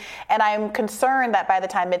opportunity. And I'm concerned that by the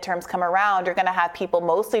time midterms come around, you're going to have people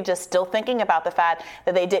mostly just still thinking about the fact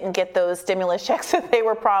that they didn't get those stimulus checks that they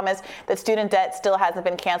were promised, that student debt still hasn't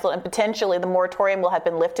been canceled, and potentially the moratorium will have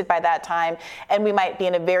been lifted by that time. And we might be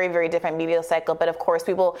in a very different media cycle. But of course,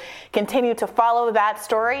 we will continue to follow that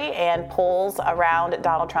story and polls around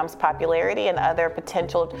Donald Trump's popularity and other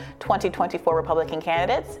potential 2024 Republican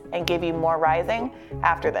candidates, and give you more Rising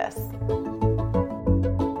after this.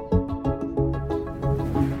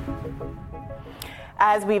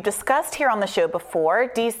 As we've discussed here on the show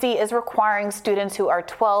before, DC is requiring students who are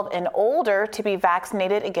 12 and older to be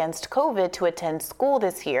vaccinated against COVID to attend school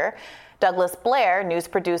this year. Douglas Blair, news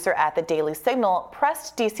producer at the Daily Signal,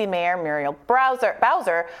 pressed DC Mayor Muriel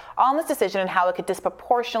Bowser on this decision and how it could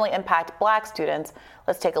disproportionately impact Black students.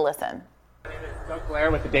 Let's take a listen. Doug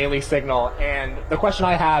Blair with the Daily Signal, and the question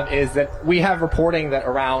I have is that we have reporting that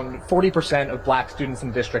around 40% of black students in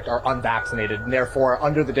the district are unvaccinated, and therefore,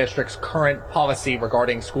 under the district's current policy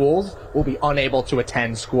regarding schools, will be unable to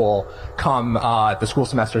attend school come the school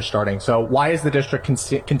semester starting. So why is the district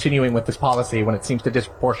continuing with this policy when it seems to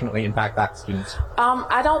disproportionately impact black students?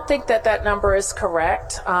 I don't think that number is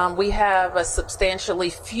correct. We have a substantially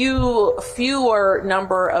fewer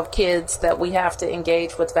number of kids that we have to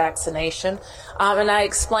engage with vaccination. And I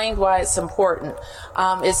explained why it's important.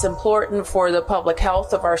 It's important for the public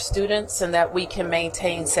health of our students and that we can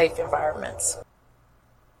maintain safe environments.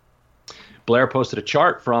 Blair posted a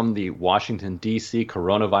chart from the Washington, D.C.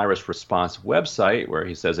 coronavirus response website where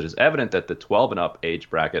he says it is evident that the 12 and up age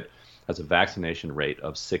bracket has a vaccination rate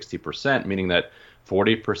of 60%, meaning that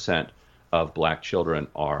 40% of black children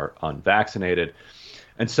are unvaccinated.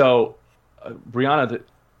 And so, Brianna,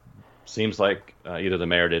 seems like either the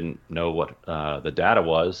mayor didn't know what the data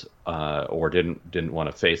was or didn't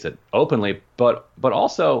want to face it openly, but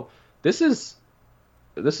also this is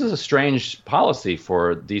a strange policy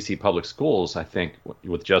for DC public schools, I think,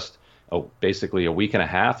 with just basically a week and a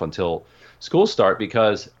half until schools start,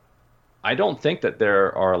 because I don't think that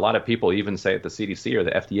there are a lot of people, even say at the CDC or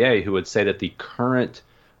the FDA, who would say that the current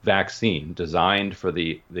vaccine designed for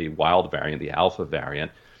the wild variant, the alpha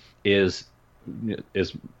variant, is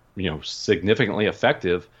significantly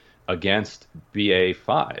effective against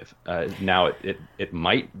BA.5. Now it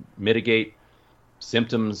might mitigate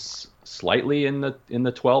symptoms slightly in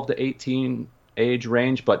the 12 to 18 age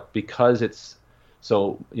range, but because it's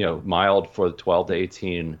so mild for the 12 to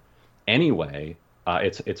 18 anyway,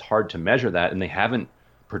 it's hard to measure that, and they haven't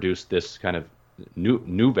produced this kind of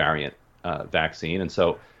new variant vaccine, and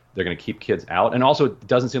so they're going to keep kids out. And also, it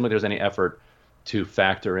doesn't seem like there's any effort to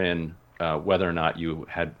factor in whether or not you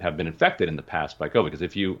have been infected in the past by COVID. Because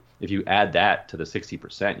if you add that to the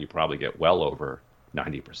 60%, you probably get well over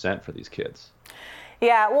 90% for these kids.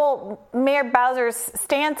 Yeah, well, Mayor Bowser's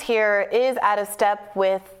stance here is out of step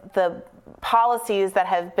with the policies that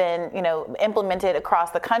have been, implemented across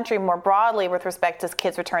the country more broadly with respect to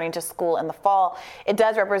kids returning to school in the fall. It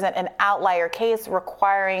does represent an outlier case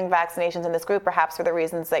requiring vaccinations in this group, perhaps for the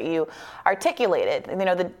reasons that you articulated.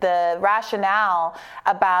 The rationale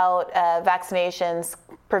about vaccinations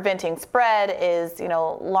preventing spread is,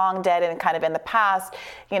 long dead and kind of in the past,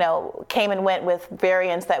 came and went with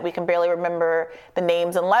variants that we can barely remember the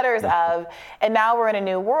names and letters of. And now we're in a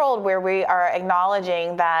new world where we are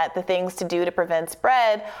acknowledging that the things to do to prevent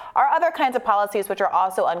spread are other kinds of policies which are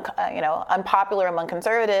also unpopular among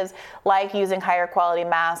conservatives, like using higher quality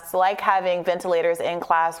masks, like having ventilators in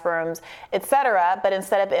classrooms, et cetera. But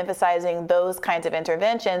instead of emphasizing those kinds of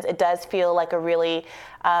interventions, it does feel like a really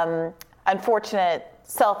unfortunate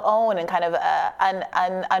self-own and kind of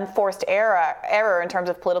unforced error in terms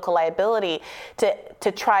of political liability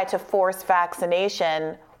to try to force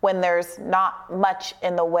vaccination when there's not much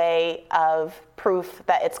in the way of proof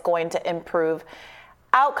that it's going to improve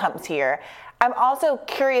outcomes here. I'm also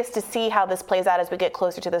curious to see how this plays out as we get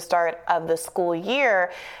closer to the start of the school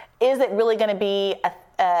year. Is it really going to be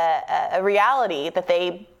a reality that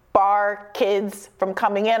they bar kids from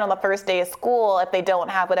coming in on the first day of school if they don't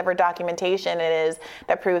have whatever documentation it is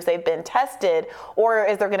that proves they've been tested? Or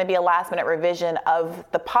is there going to be a last-minute revision of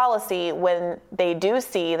the policy when they do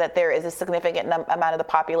see that there is a significant amount of the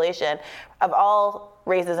population of all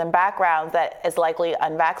races and backgrounds that is likely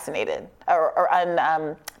unvaccinated or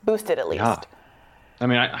unboosted at least? Yeah. I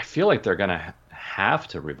mean, I feel like they're going to have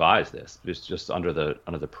to revise this. It's just under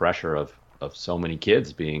the pressure of so many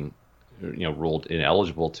kids being ruled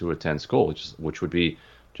ineligible to attend school, which would be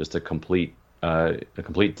just a complete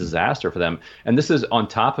disaster for them. And this is on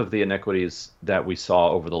top of the inequities that we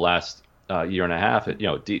saw over the last year and a half.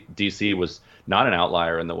 DC was not an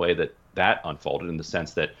outlier in the way that unfolded, in the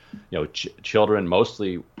sense that children,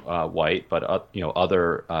 mostly white, but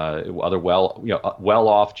other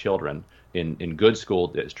well-off children in good school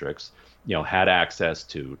districts, had access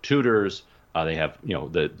to tutors. They have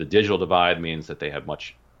the digital divide means that they have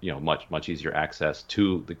much easier access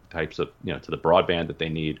to the types of to the broadband that they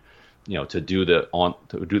need to do the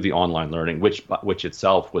online learning, which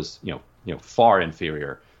itself was far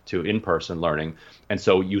inferior to in-person learning. And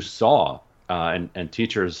so you saw and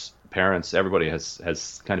teachers, parents, everybody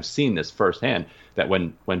has kind of seen this firsthand, that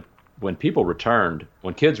when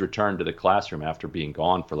kids returned to the classroom after being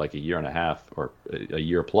gone for like a year and a half or a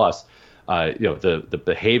year plus, the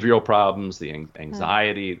behavioral problems, the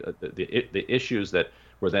anxiety, the issues that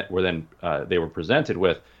they were presented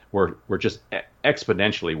with were just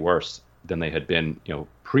exponentially worse than they had been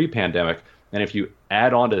pre-pandemic. And if you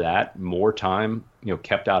add on to that more time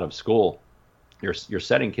kept out of school, you're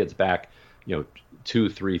setting kids back, 2,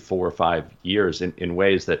 3, 4, 5 years in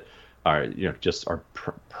ways that are, just are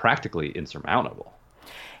practically insurmountable.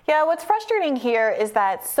 Yeah, what's frustrating here is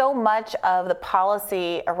that so much of the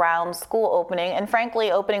policy around school opening, and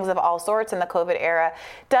frankly, openings of all sorts in the COVID era,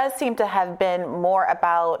 does seem to have been more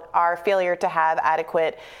about our failure to have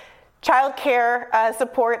adequate child care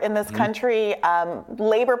support in this country,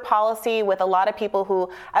 labor policy with a lot of people who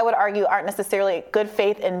I would argue aren't necessarily good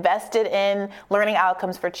faith invested in learning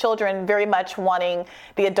outcomes for children, very much wanting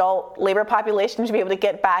the adult labor population to be able to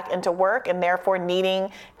get back into work and therefore needing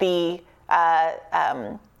the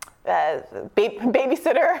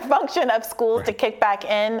babysitter function of schools to kick back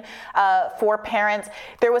in for parents.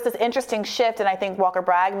 There was this interesting shift, and I think Walker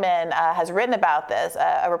Bragman has written about this,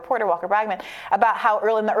 a reporter, Walker Bragman, about how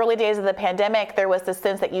in the early days of the pandemic, there was this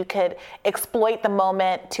sense that you could exploit the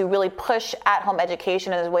moment to really push at-home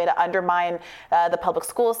education as a way to undermine the public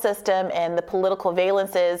school system and the political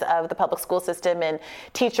valences of the public school system and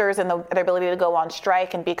teachers and their ability to go on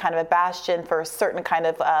strike and be kind of a bastion for a certain kind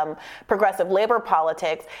of progressive labor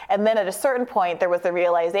politics. And then at a certain point, there was the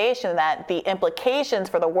realization that the implications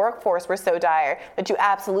for the workforce were so dire that you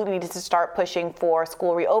absolutely needed to start pushing for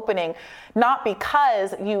school reopening, not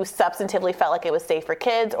because you substantively felt like it was safe for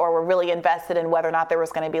kids or were really invested in whether or not there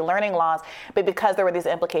was going to be learning loss, but because there were these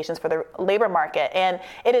implications for the labor market. And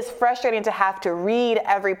it is frustrating to have to read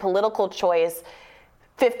every political choice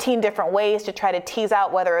 15 different ways to try to tease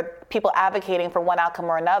out whether people advocating for one outcome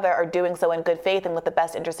or another are doing so in good faith and with the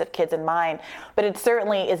best interest of kids in mind. But it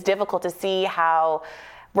certainly is difficult to see how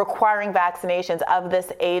requiring vaccinations of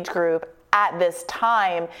this age group at this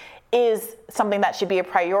time is something that should be a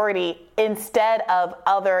priority instead of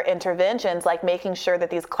other interventions like making sure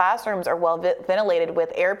that these classrooms are well ventilated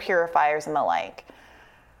with air purifiers and the like.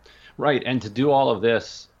 Right, and to do all of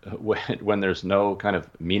this when there's no kind of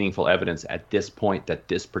meaningful evidence at this point that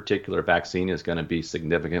this particular vaccine is going to be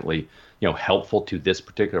significantly, helpful to this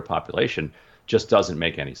particular population, just doesn't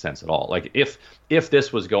make any sense at all. Like if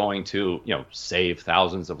this was going to, save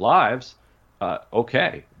thousands of lives,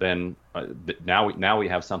 okay, then now we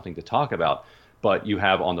have something to talk about. But you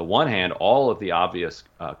have, on the one hand, all of the obvious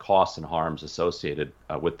costs and harms associated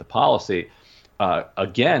with the policy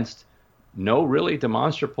against no really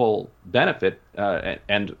demonstrable benefit.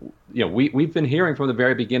 And we've been hearing from the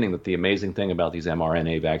very beginning that the amazing thing about these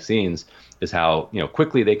mRNA vaccines is how,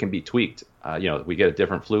 quickly they can be tweaked. We get a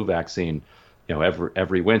different flu vaccine,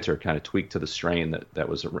 every winter, kind of tweaked to the strain that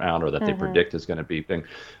was around or that they predict is going to be.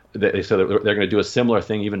 They said that they're going to do a similar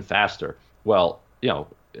thing even faster. Well,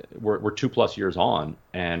 we're 2+ years on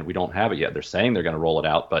and we don't have it yet. They're saying they're going to roll it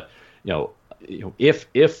out, but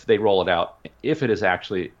if they roll it out, if it is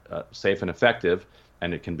actually safe and effective,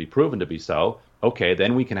 and it can be proven to be so, okay,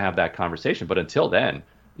 then we can have that conversation. But until then,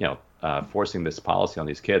 forcing this policy on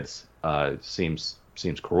these kids seems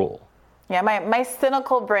cruel. Yeah, my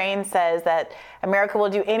cynical brain says that America will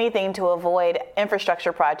do anything to avoid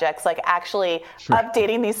infrastructure projects, like actually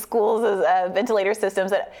updating these schools as ventilator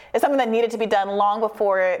systems. That is something that needed to be done long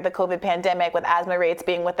before the COVID pandemic, with asthma rates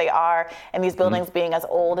being what they are and these buildings being as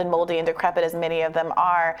old and moldy and decrepit as many of them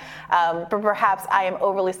are. But perhaps I am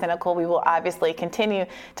overly cynical. We will obviously continue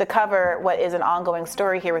to cover what is an ongoing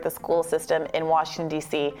story here with the school system in Washington,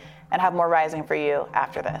 D.C., and have more rising for you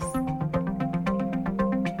after this.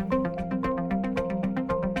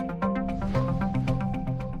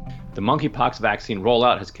 The monkeypox vaccine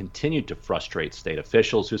rollout has continued to frustrate state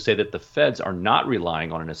officials who say that the feds are not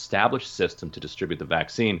relying on an established system to distribute the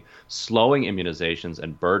vaccine, slowing immunizations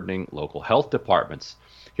and burdening local health departments.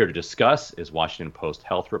 Here to discuss is Washington Post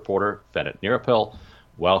health reporter Fennet Nirapil.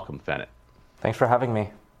 Welcome, Fennet. Thanks for having me.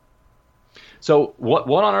 So what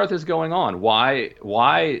on earth is going on?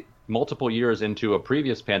 Why multiple years into a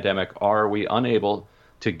previous pandemic are we unable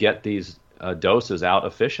to get these doses out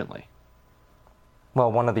efficiently? Well,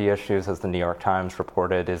 one of the issues, as the New York Times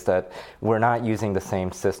reported, is that we're not using the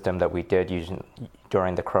same system that we did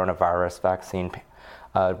during the coronavirus vaccine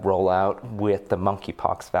rollout with the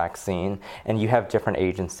monkeypox vaccine, and you have different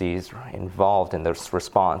agencies involved in this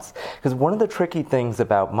response. Because one of the tricky things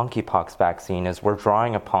about monkeypox vaccine is we're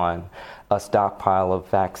drawing upon a stockpile of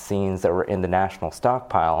vaccines that were in the national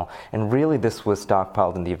stockpile, and really this was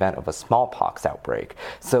stockpiled in the event of a smallpox outbreak.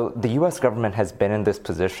 So the U.S. government has been in this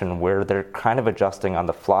position where they're kind of adjusting on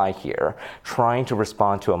the fly here, trying to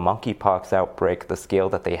respond to a monkeypox outbreak the scale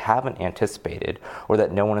that they haven't anticipated or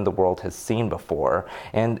that no one in the world has seen before.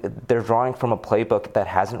 And they're drawing from a playbook that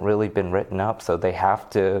hasn't really been written up, so they have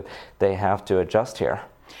to adjust here.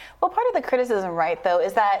 Well, part of the criticism, right, though,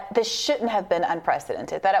 is that this shouldn't have been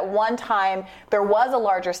unprecedented, that at one time there was a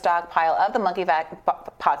larger stockpile of the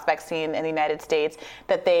monkeypox vaccine in the United States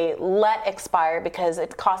that they let expire because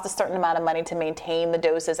it costs a certain amount of money to maintain the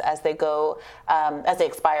doses as they go, as they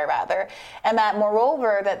expire, rather. And that,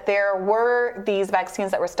 moreover, that there were these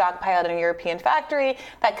vaccines that were stockpiled in a European factory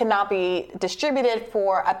that could not be distributed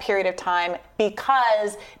for a period of time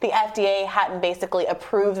because the FDA hadn't basically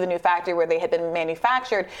approved the new factory where they had been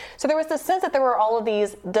manufactured. So there was this sense that there were all of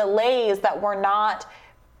these delays that were not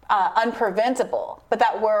unpreventable, but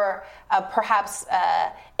that were perhaps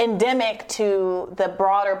endemic to the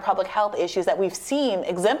broader public health issues that we've seen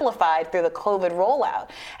exemplified through the COVID rollout.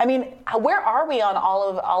 I mean, where are we on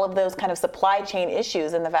all of those kind of supply chain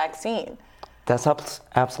issues in the vaccine? That's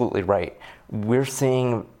absolutely right. We're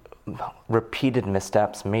seeing repeated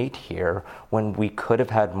missteps made here when we could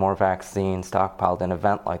have had more vaccine stockpiled in an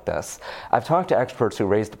event like this. I've talked to experts who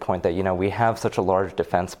raised the point that, we have such a large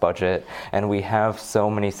defense budget and we have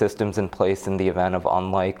so many systems in place in the event of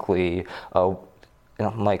unlikely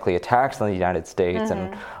attacks on the United States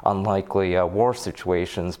and unlikely war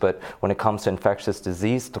situations. But when it comes to infectious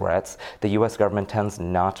disease threats, the U.S. government tends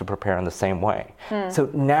not to prepare in the same way. So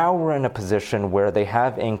now we're in a position where they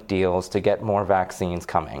have inked deals to get more vaccines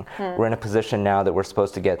coming. We're in a position now that we're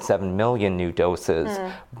supposed to get 7 million new doses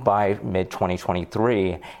by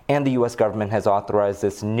mid-2023. And the U.S. government has authorized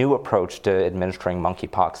this new approach to administering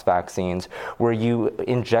monkeypox vaccines where you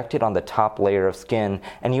inject it on the top layer of skin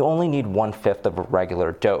and you only need 1/5 of a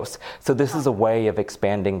regular dose. So this is a way of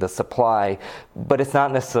expanding the supply, but it's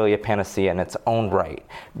not necessarily a panacea in its own right.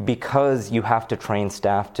 Because you have to train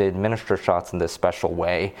staff to administer shots in this special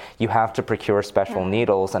way, you have to procure special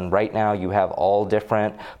needles, and right now you have all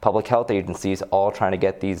different public health agencies all trying to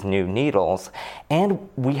get these new needles, and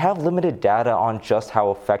we have limited data on just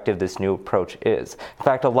how effective this new approach is. In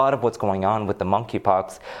fact, a lot of what's going on with the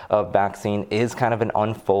monkeypox vaccine is kind of an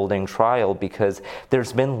unfolding trial because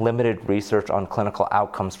there's been limited research on clinical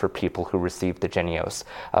outcomes for people who received the Jynneos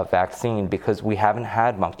vaccine because we haven't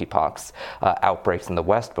had monkeypox outbreaks in the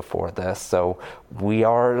West before this. So we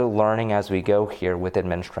are learning as we go here with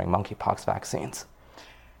administering monkeypox vaccines.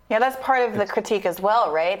 Yeah, that's part of the critique as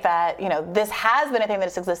well, right? That, this has been a thing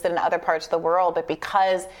that's existed in other parts of the world, but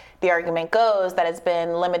because the argument goes that it's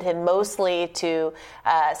been limited mostly to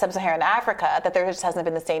sub-Saharan Africa, that there just hasn't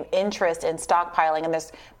been the same interest in stockpiling and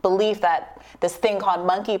this belief that this thing called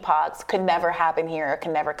monkeypox could never happen here or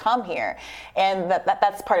can never come here. And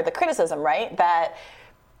that's part of the criticism, right? That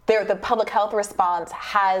the public health response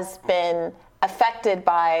has been affected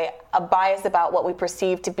by a bias about what we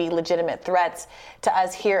perceive to be legitimate threats to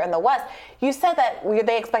us here in the West. You said that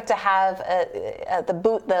they expect to have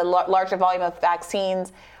the larger volume of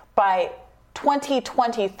vaccines by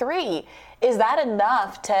 2023. Is that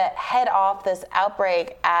enough to head off this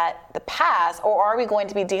outbreak at the pass, or are we going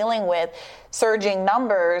to be dealing with surging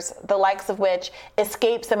numbers, the likes of which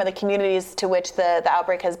escape some of the communities to which the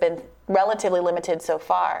outbreak has been relatively limited so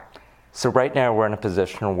far? So right now we're in a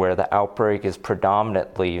position where the outbreak is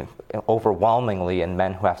predominantly, overwhelmingly in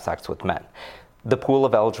men who have sex with men. The pool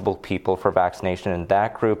of eligible people for vaccination in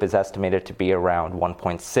that group is estimated to be around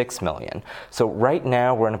 1.6 million. So right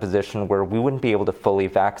now we're in a position where we wouldn't be able to fully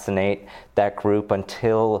vaccinate that group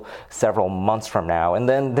until several months from now. And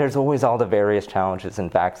then there's always all the various challenges in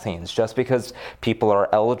vaccines. Just because people are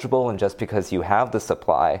eligible and just because you have the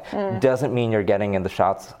supply doesn't mean you're getting in the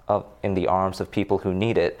shots in the arms of people who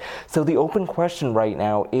need it. So the open question right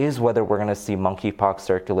now is whether we're going to see monkeypox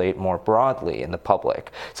circulate more broadly in the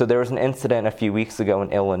public. So there was an incident a few weeks ago in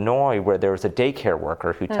Illinois where there was a daycare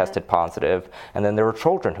worker who tested positive, and then there were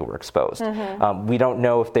children who were exposed. We don't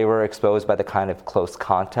know if they were exposed by the kind of close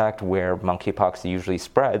contact where monkeypox usually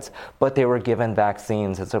spreads, but they were given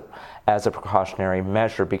vaccines as a precautionary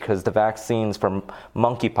measure because the vaccines for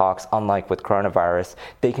monkeypox, unlike with coronavirus,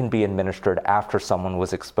 they can be administered after someone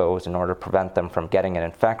was exposed in order to prevent them from getting an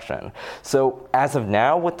infection. So as of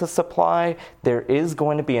now with the supply, there is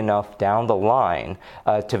going to be enough down the line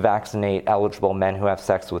to vaccinate eligible men who have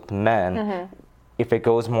sex with men. If it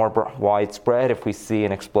goes more widespread, if we see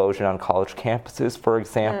an explosion on college campuses, for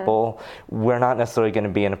example, we're not necessarily going to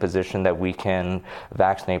be in a position that we can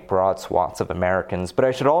vaccinate broad swaths of Americans. But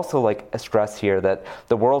I should also stress here that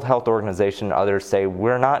the World Health Organization and others say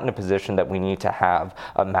we're not in a position that we need to have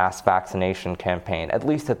a mass vaccination campaign, at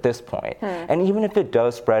least at this point. And even if it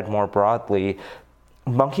does spread more broadly,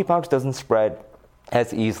 monkeypox doesn't spread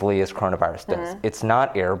as easily as coronavirus does. It's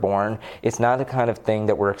not airborne. It's not the kind of thing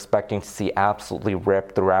that we're expecting to see absolutely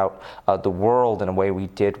ripped throughout the world in a way we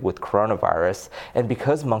did with coronavirus. And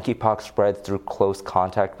because monkeypox spreads through close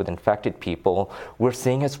contact with infected people, we're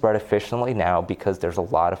seeing it spread efficiently now because there's a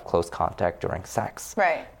lot of close contact during sex.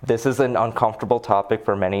 Right. This is an uncomfortable topic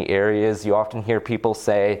for many areas. You often hear people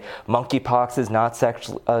say monkeypox is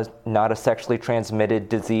not a sexually transmitted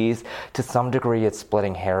disease. To some degree, it's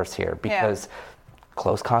splitting hairs here because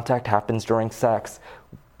close contact happens during sex.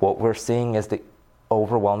 What we're seeing is the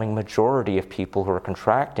overwhelming majority of people who are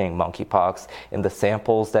contracting monkeypox in the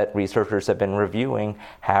samples that researchers have been reviewing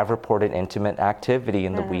have reported intimate activity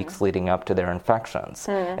in the weeks leading up to their infections.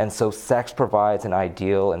 And so sex provides an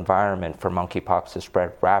ideal environment for monkeypox to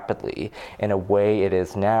spread rapidly in a way it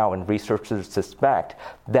is now, and researchers suspect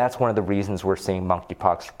that's one of the reasons we're seeing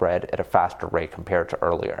monkeypox spread at a faster rate compared to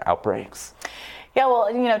earlier outbreaks. Yeah, well,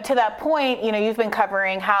 to that point, you've been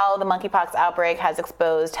covering how the monkeypox outbreak has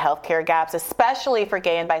exposed healthcare gaps, especially for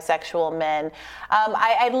gay and bisexual men.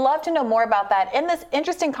 I'd love to know more about that in this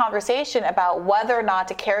interesting conversation about whether or not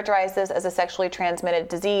to characterize this as a sexually transmitted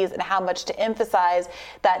disease and how much to emphasize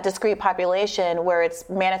that discrete population where it's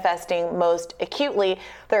manifesting most acutely.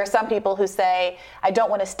 There are some people who say, I don't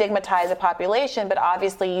want to stigmatize a population, but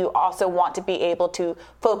obviously you also want to be able to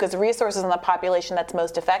focus resources on the population that's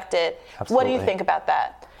most affected. Absolutely. What do you think about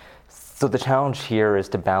that? So the challenge here is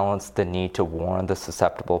to balance the need to warn the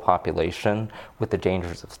susceptible population with the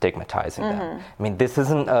dangers of stigmatizing them. I mean, this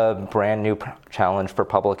isn't a brand new challenge for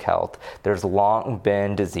public health. There's long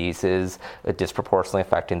been diseases disproportionately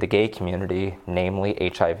affecting the gay community, namely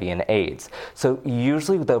HIV and AIDS. So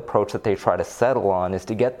usually the approach that they try to settle on is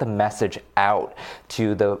to get the message out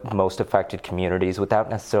to the most affected communities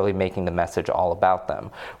without necessarily making the message all about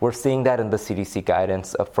them. We're seeing that in the CDC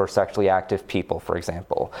guidance for sexually active people, for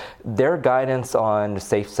example. Their guidance on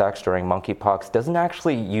safe sex during monkeypox doesn't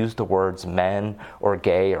actually use the words men or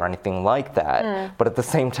gay or anything like that. But at the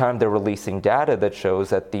same time, they're releasing data that shows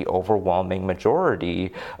that the overwhelming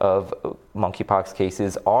majority of monkeypox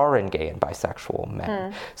cases are in gay and bisexual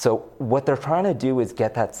men. So what they're trying to do is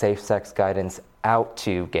get that safe sex guidance out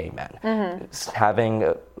to gay men.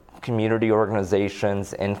 Having community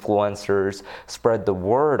organizations, influencers spread the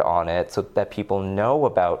word on it so that people know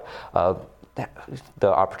about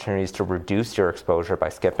the opportunities to reduce your exposure by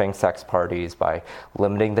skipping sex parties, by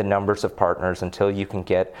limiting the numbers of partners until you can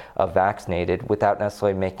get vaccinated without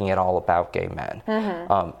necessarily making it all about gay men.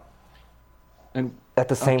 And at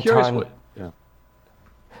the same time,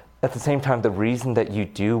 at the same time, the reason that you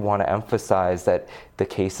do want to emphasize that the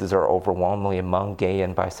cases are overwhelmingly among gay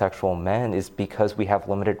and bisexual men is because we have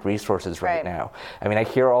limited resources right now. I mean, I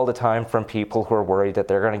hear all the time from people who are worried that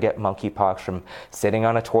they're going to get monkeypox from sitting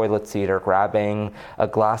on a toilet seat or grabbing a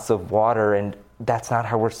glass of water, and that's not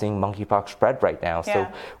how we're seeing monkeypox spread right now. So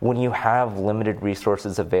when you have limited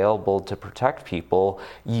resources available to protect people,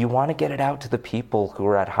 you want to get it out to the people who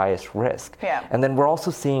are at highest risk. And then we're also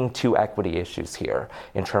seeing two equity issues here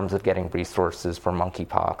in terms of getting resources for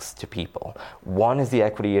monkeypox to people. One is the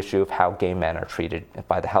equity issue of how gay men are treated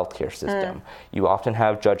by the healthcare system. You often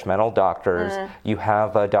have judgmental doctors. You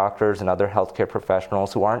have doctors and other healthcare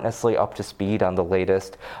professionals who aren't necessarily up to speed on the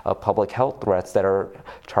latest public health threats that are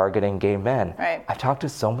targeting gay men. I've talked to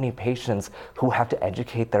so many patients who have to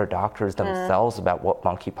educate their doctors themselves about what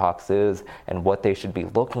monkeypox is and what they should be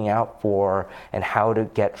looking out for and how to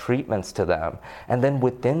get treatments to them. And then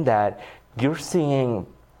within that, you're seeing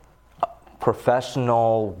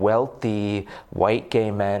professional, wealthy, white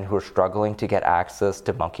gay men who are struggling to get access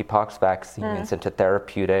to monkeypox vaccines and to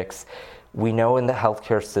therapeutics. We know in the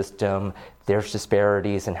healthcare system, there's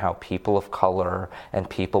disparities in how people of color and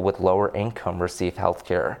people with lower income receive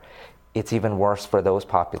healthcare. It's even worse for those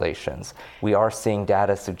populations. We are seeing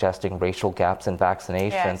data suggesting racial gaps in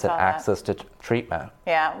vaccinations and access to treatment.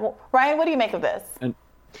 Well, Ryan, what do you make of this? And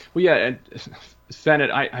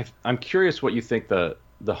Fennett, I'm curious what you think the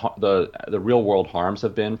real world harms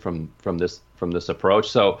have been from this approach.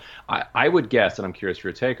 So I would guess, and I'm curious for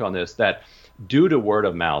your take on this, that due to word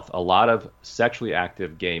of mouth, a lot of sexually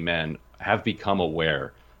active gay men have become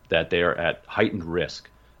aware that they are at heightened risk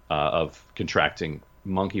of contracting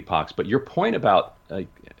monkeypox. But your point about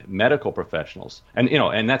medical professionals, and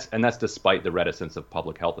that's despite the reticence of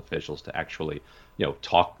public health officials to actually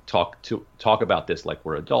talk about this like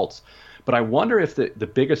we're adults. But I wonder if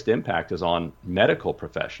the biggest impact is on medical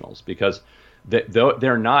professionals, because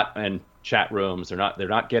they're not in chat rooms, they're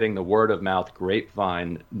not getting the word of mouth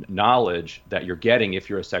grapevine knowledge that you're getting if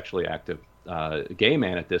you're a sexually active gay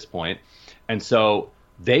man at this point. And so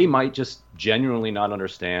they might just genuinely not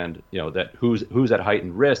understand, that who's at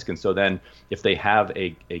heightened risk. And so then if they have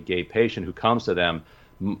a gay patient who comes to them,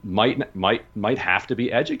 might have to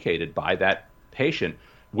be educated by that patient,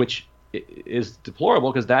 which is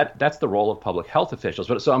deplorable because that's the role of public health officials.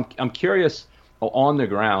 But so I'm curious, on the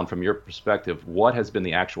ground, from your perspective, what has been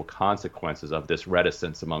the actual consequences of this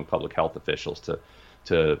reticence among public health officials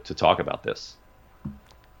to talk about this?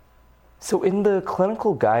 So in the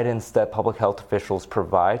clinical guidance that public health officials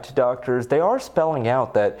provide to doctors, they are spelling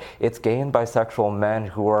out that it's gay and bisexual men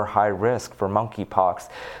who are high risk for monkeypox.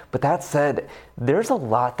 But that said, there's a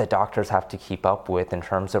lot that doctors have to keep up with in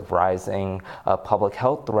terms of rising public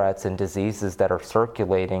health threats and diseases that are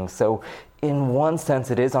circulating. So in one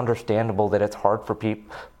sense, it is understandable that it's hard for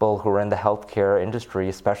people who are in the healthcare industry,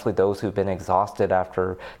 especially those who've been exhausted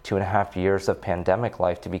after 2.5 years of pandemic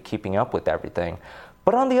life, to be keeping up with everything.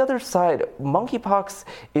 But on the other side, monkeypox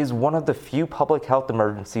is one of the few public health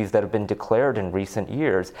emergencies that have been declared in recent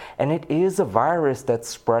years, and it is a virus that's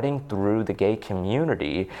spreading through the gay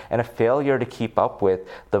community, and a failure to keep up with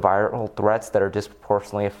the viral threats that are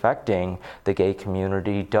disproportionately affecting the gay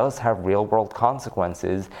community does have real-world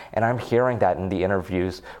consequences, and I'm hearing that in the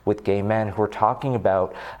interviews with gay men who are talking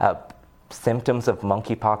about symptoms of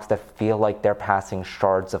monkeypox that feel like they're passing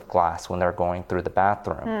shards of glass when they're going through the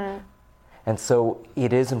bathroom. And so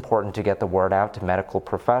it is important to get the word out to medical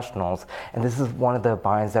professionals. And this is one of the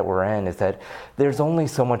binds that we're in, is that there's only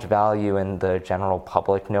so much value in the general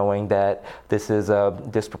public knowing that this is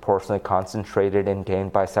disproportionately concentrated in gay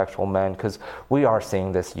and bisexual men, because we are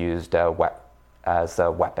seeing this used as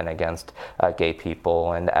a weapon against gay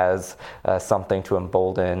people and as something to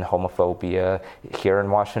embolden homophobia. Here in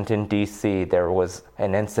Washington, D.C., there was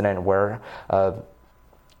an incident where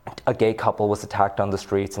a gay couple was attacked on the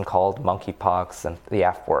streets and called monkeypox and the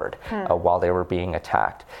F word while they were being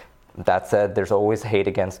attacked. That said, there's always hate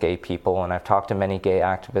against gay people, and I've talked to many gay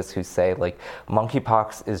activists who say,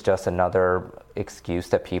 monkeypox is just another excuse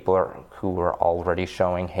that people who are already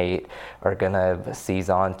showing hate are going to seize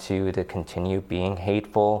on to continue being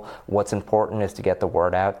hateful. What's important is to get the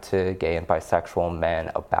word out to gay and bisexual men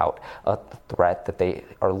about a threat that they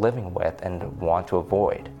are living with and want to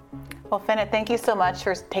avoid. Well, Finnit, thank you so much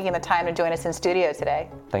for taking the time to join us in studio today.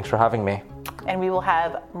 Thanks for having me. And we will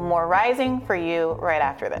have more Rising for you right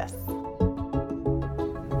after this.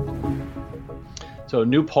 So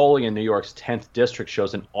new polling in New York's 10th district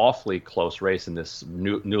shows an awfully close race in this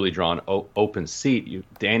newly drawn open seat.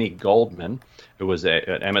 Danny Goldman, who was an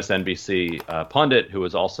MSNBC pundit, who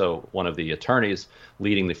was also one of the attorneys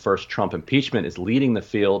leading the first Trump impeachment, is leading the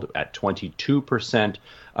field at 22%.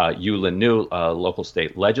 Yulin New, local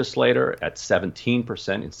state legislator, at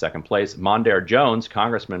 17% in second place. Mondaire Jones,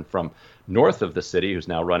 congressman from north of the city, who's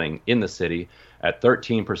now running in the city, at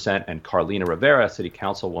 13%. And Carlina Rivera, city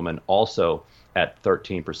councilwoman, also at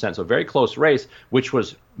 13%. So a very close race, which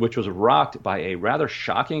was rocked by a rather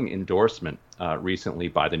shocking endorsement recently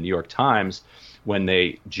by the New York Times when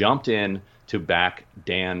they jumped in to back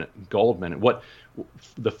Dan Goldman.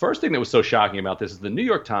 The first thing that was so shocking about this is the New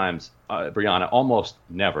York Times, Brianna, almost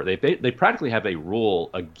never. They practically have a rule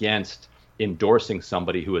against endorsing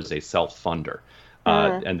somebody who is a self-funder.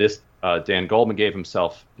 And this Dan Goldman gave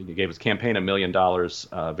his campaign $1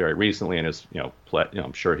 million very recently, and is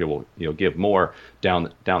I'm sure he'll give more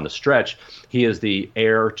down the stretch. He is the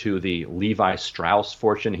heir to the Levi Strauss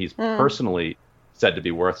fortune. He's personally said to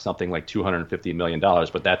be worth something like $250 million,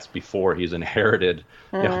 but that's before he's inherited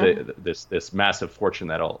this massive fortune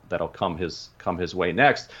that'll come his way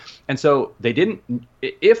next. And so they didn't.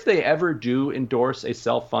 If they ever do endorse a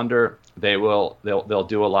self-funder, they'll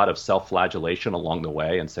do a lot of self-flagellation along the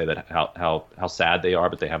way and say that how sad they are,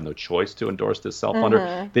 but they have no choice to endorse this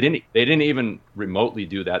self-funder. They didn't even remotely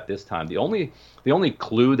do that this time. The only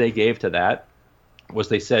clue they gave to that was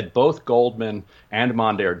they said both Goldman and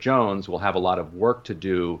Mondaire Jones will have a lot of work to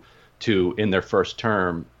do in their first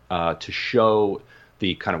term to show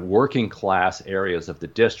the kind of working class areas of the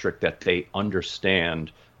district that they understand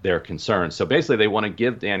their concerns. So basically, they want to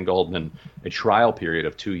give Dan Goldman a trial period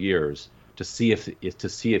of 2 years to see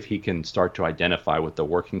if he can start to identify with the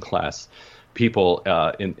working class people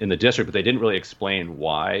in the district. But they didn't really explain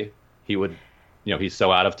why he would. He's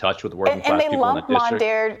so out of touch with working class people in the district. And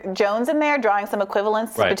they lump Mondaire Jones in there, drawing some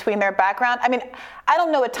equivalence between their background. I mean, I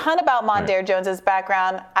don't know a ton about Mondaire Jones's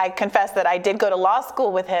background. I confess that I did go to law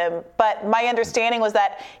school with him, but my understanding was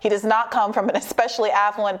that he does not come from an especially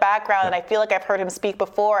affluent background, and I feel like I've heard him speak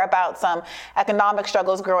before about some economic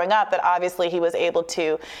struggles growing up that obviously he was able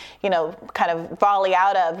to, kind of volley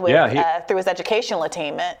out of with, through his educational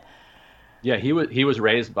attainment. Yeah, he was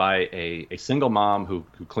raised by a single mom who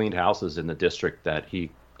cleaned houses in the district that he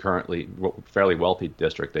currently, fairly wealthy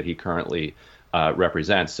district that he currently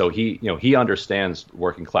represents. So he understands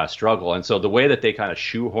working class struggle, and so the way that they kind of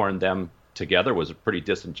shoehorned them together was pretty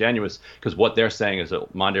disingenuous, because what they're saying is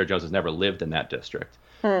that Mondaire Jones has never lived in that district.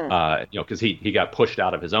 Because he got pushed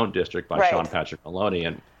out of his own district by Sean Patrick Maloney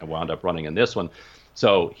and wound up running in this one.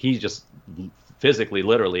 So he just physically,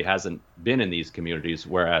 literally hasn't been in these communities,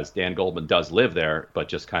 whereas Dan Goldman does live there, but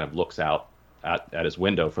just kind of looks out at his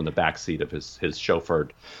window from the back seat of his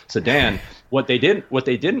chauffeured sedan. What they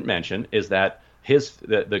didn't mention is that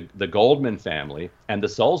the Goldman family and the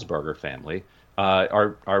Sulzberger family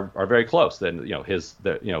are very close. Then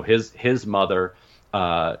his mother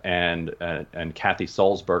and Kathy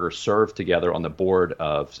Sulzberger served together on the board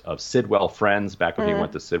of Sidwell Friends back when he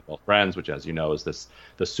went to Sidwell Friends, which, as you know, is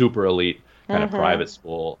the super elite kind of private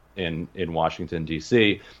school in Washington,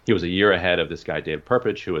 D.C. He was a year ahead of this guy Dave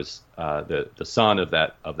Perpich, who is the son of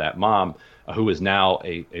that mom, who is now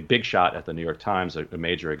a big shot at the New York Times, a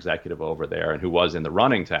major executive over there, and who was in the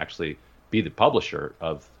running to actually be the publisher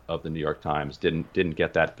of the New York Times. Didn't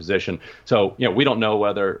get that position. So we don't know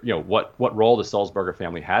whether what role the Sulzberger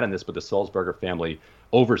family had in this, but the Sulzberger family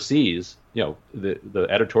oversees, the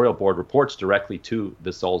editorial board reports directly to the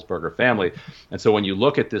Sulzberger family. And so when you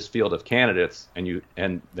look at this field of candidates and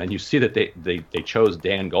then you see that they chose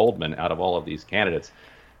Dan Goldman out of all of these candidates,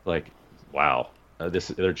 like, wow,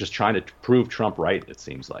 they're just trying to prove Trump right, it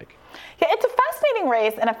seems like. Yeah, it's a fascinating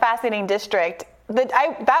race and a fascinating district.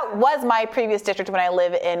 That was my previous district when I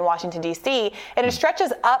live in Washington, D.C., and it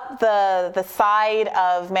stretches up the side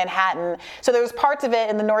of Manhattan. So there's parts of it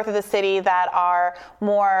in the north of the city that are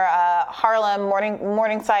more Harlem,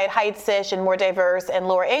 Morningside Heights-ish, and more diverse and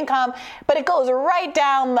lower income, but it goes right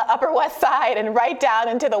down the Upper West Side and right down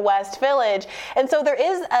into the West Village. And so there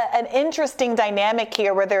is an interesting dynamic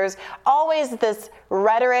here where there's always this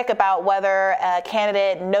rhetoric about whether a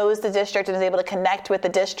candidate knows the district and is able to connect with the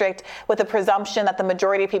district with a presumption that the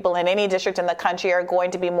majority of people in any district in the country are going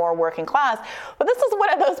to be more working class. But this is one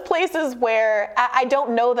of those places where I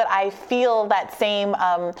don't know that I feel that same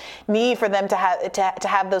need for them to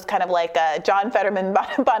have those kind of like John Fetterman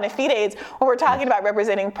bona fides when we're talking about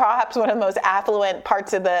representing perhaps one of the most affluent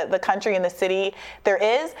parts of the country and the city there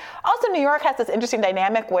is. Also, New York has this interesting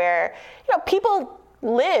dynamic where people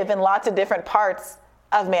live in lots of different parts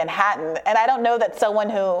of Manhattan. And I don't know that someone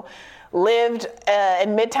who lived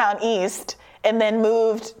in Midtown East and then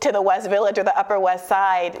moved to the West Village or the Upper West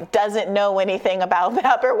Side doesn't know anything about the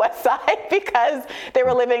Upper West Side because they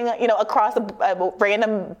were living, across a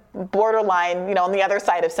random borderline, on the other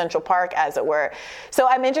side of Central Park, as it were. So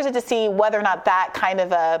I'm interested to see whether or not that kind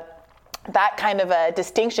of a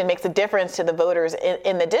distinction makes a difference to the voters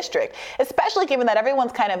in the district, especially given that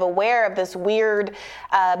everyone's kind of aware of this weird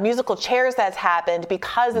musical chairs that's happened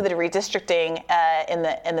because of the redistricting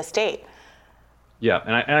in the state. Yeah,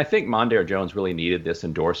 and I think Mondaire Jones really needed this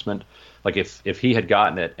endorsement. Like if he had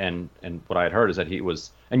gotten it, and what I had heard is that he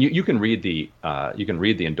was, and you can read the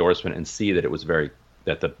endorsement and see that it was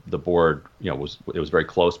that the board it was very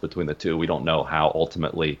close between the two. We don't know how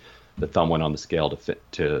ultimately the thumb went on the scale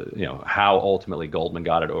to how ultimately Goldman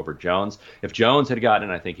got it over Jones. If Jones had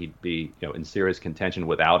gotten it, I think he'd be in serious contention.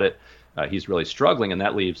 Without it, he's really struggling, and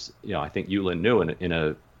that leaves I think Yulin New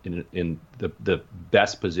in the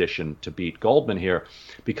best position to beat Goldman here,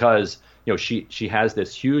 because she has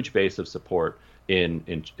this huge base of support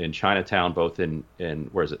in Chinatown, both in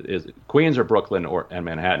where is it Queens or Brooklyn and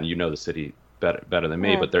Manhattan. The city better than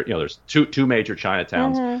me, but there's two major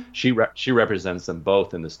Chinatowns. Mm-hmm. She represents them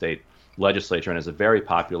both in the state legislature and is a very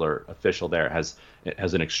popular official there. Has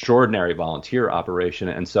an extraordinary volunteer operation,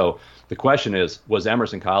 and so the question is, was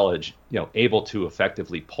Emerson College able to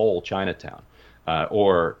effectively poll Chinatown?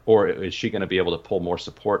 Or is she going to be able to pull more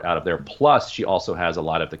support out of there? Plus, she also has a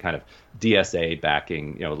lot of the kind of DSA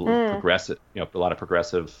backing, progressive, a lot of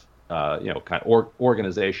progressive, kind of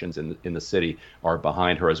organizations in the city are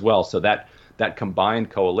behind her as well. So that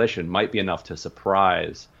combined coalition might be enough to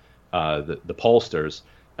surprise the pollsters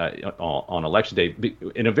on election day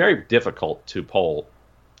in a very difficult to poll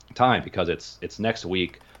time, because it's next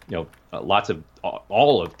week.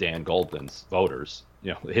 All of Dan Goldman's voters,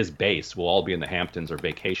 his base will all be in the Hamptons or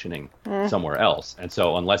vacationing somewhere else. And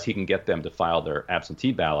so unless he can get them to file their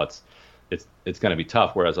absentee ballots, it's going to be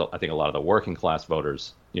tough. Whereas I think a lot of the working class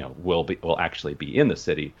voters, will actually be in the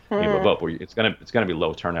city able to vote. It's going to be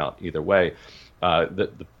low turnout either way.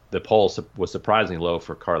 The poll was surprisingly low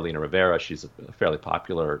for Carlina Rivera. She's a fairly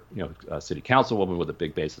popular, city councilwoman with a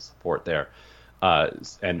big base of support there.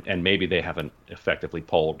 And maybe they haven't effectively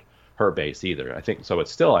polled her base either. I think so.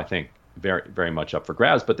 It's still, I think, very, very much up for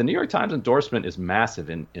grabs. But the New York Times endorsement is massive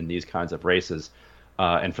in these kinds of races.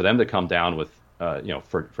 And for them to come down with,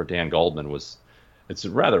 for Dan Goldman it's a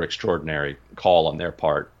rather extraordinary call on their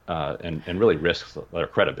part, and really risks their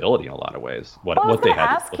credibility in a lot of ways. What they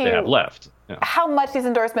have left. Yeah. How much these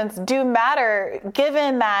endorsements do matter,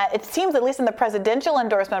 given that it seems, at least in the presidential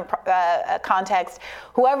endorsement context,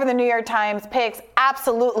 whoever the New York Times picks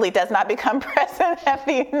absolutely does not become president of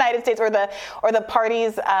the United States, or the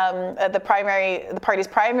party's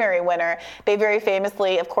primary winner. They very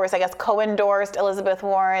famously, of course, I guess, co-endorsed Elizabeth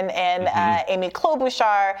Warren and Amy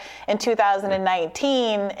Klobuchar in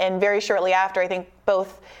 2019, and very shortly after, I think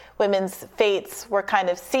both women's fates were kind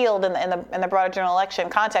of sealed in the broader general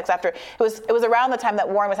election context. After it was around the time that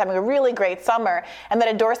Warren was having a really great summer, and that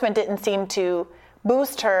endorsement didn't seem to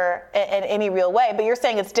boost her in any real way. But you're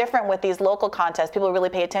saying it's different with these local contests. People really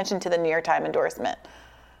pay attention to the New York Times endorsement,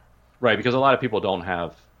 right? Because a lot of people don't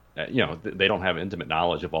have, they don't have intimate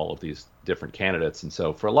knowledge of all of these different candidates, and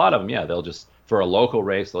so for a lot of them, they'll just, for a local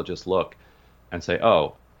race, they'll just look and say,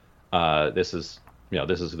 this is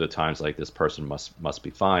the Times, like, this person must be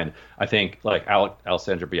fine. I think, like,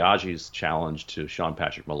 Alessandra Biaggi's challenge to Sean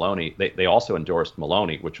Patrick Maloney, they also endorsed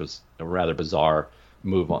Maloney, which was a rather bizarre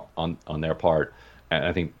move on their part. And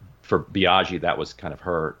I think for Biaggi, that was kind of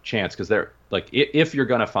her chance, because they're like, if you're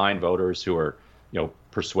going to find voters who are,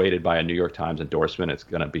 persuaded by a New York Times endorsement, it's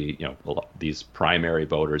going to be, these primary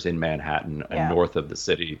voters in Manhattan and north of the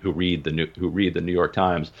city who read the New York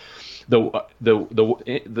Times. The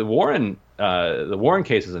Warren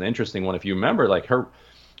case is an interesting one. If you remember, like, her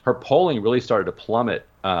polling really started to plummet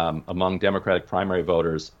among Democratic primary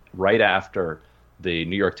voters right after the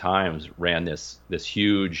New York Times ran this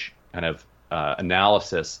huge kind of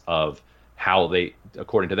analysis of how they,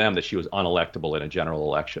 according to them, that she was unelectable in a general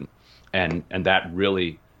election. And that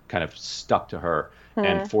really kind of stuck to her.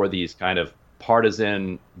 And for these kind of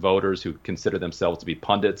partisan voters who consider themselves to be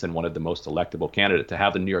pundits and wanted the most electable candidate, to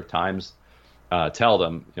have the New York Times tell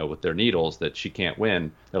them, with their needles, that she can't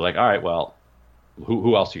win, they're like, all right, well,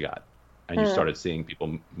 who else you got? And you started seeing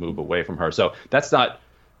people move away from her. So that's not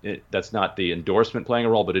the endorsement playing a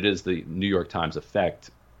role, but it is the New York Times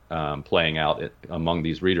effect playing out among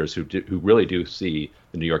these readers who really do see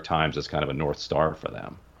the New York Times as kind of a North Star for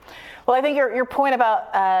them. Well, I think your point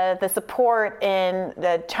about the support in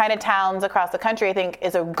the Chinatowns across the country, I think,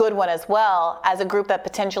 is a good one as well, as a group that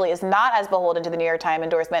potentially is not as beholden to the New York Times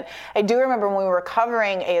endorsement. I do remember when we were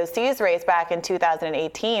covering AOC's race back in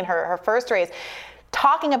 2018, her first race,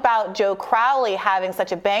 talking about Joe Crowley having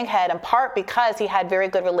such a bankhead, in part because he had very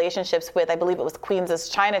good relationships with, I believe it was Queens's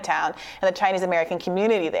Chinatown and the Chinese American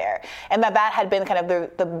community there, and that had been kind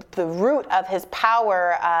of the root of his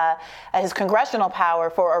power, his congressional power,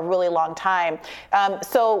 for a really long time.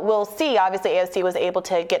 So we'll see. Obviously, AOC was able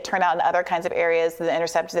to get turnout in other kinds of areas. The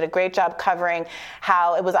Interceptors did a great job covering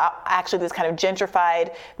how it was actually these kind of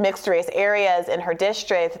gentrified mixed race areas in her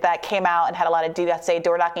district that came out and had a lot of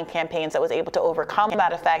door knocking campaigns that was able to overcome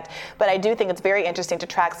that effect. But I do think it's very interesting to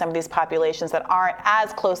track some of these populations that aren't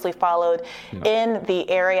as closely followed in the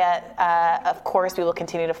area. Of course, we will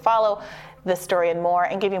continue to follow this story and more,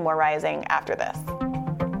 and give you more Rising after this.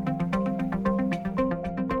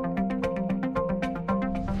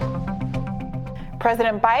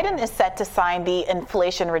 President Biden is set to sign the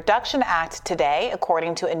Inflation Reduction Act today,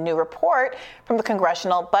 according to a new report from the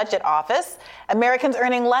Congressional Budget Office. Americans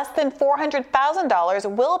earning less than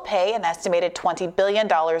 $400,000 will pay an estimated $20 billion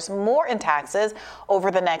more in taxes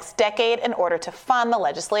over the next decade in order to fund the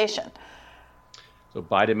legislation. So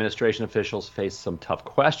Biden administration officials faced some tough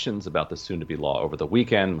questions about the soon-to-be law over the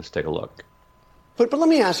weekend. Let's take a look. But let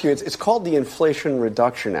me ask you, it's called the Inflation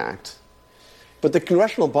Reduction Act. But the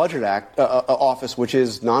Congressional Budget Office, which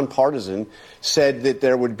is nonpartisan, said that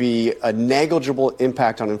there would be a negligible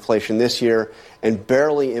impact on inflation this year and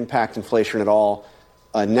barely impact inflation at all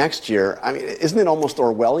next year. I mean, isn't it almost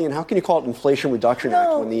Orwellian? How can you call it Inflation Reduction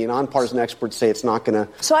Act when the nonpartisan experts say it's not going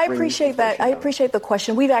to? So I appreciate that. I appreciate the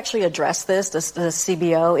question. We've actually addressed this, the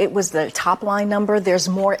CBO. It was the top line number. There's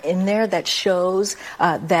more in there that shows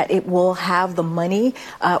that it will have the money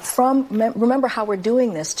remember how we're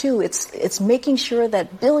doing this too. It's making sure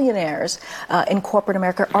that billionaires in corporate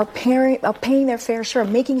America are paying their fair share,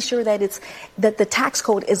 making sure that that the tax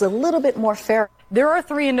code is a little bit more fair. There are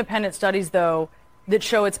 3 independent studies, though, that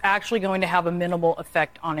show it's actually going to have a minimal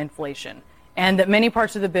effect on inflation, and that many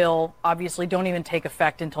parts of the bill obviously don't even take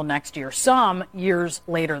effect until next year, some years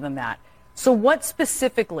later than that. So what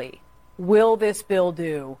specifically will this bill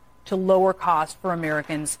do to lower costs for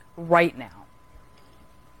Americans right now?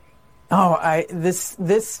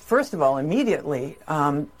 This first of all, immediately,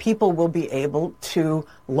 people will be able to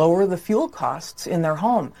lower the fuel costs in their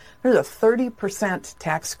home. There's a 30%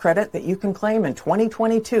 tax credit that you can claim in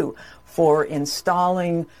 2022 for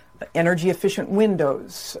installing energy-efficient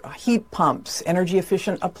windows, heat pumps,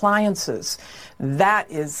 energy-efficient appliances.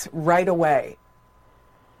 That is right away.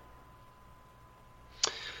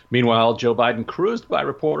 Meanwhile, Joe Biden cruised by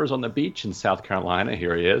reporters on the beach in South Carolina.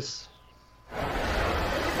 Here he is.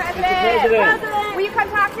 President, will you come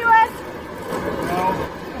talk to us? No.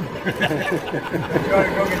 You gotta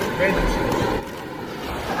go get the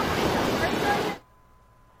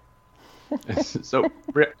business. So,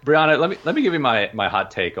 Brianna, let me give you my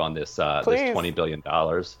hot take on this this $20 billion.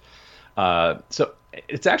 So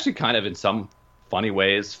it's actually kind of in some funny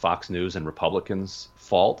ways Fox News and Republicans'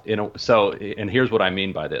 fault. And here's what I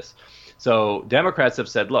mean by this. So Democrats have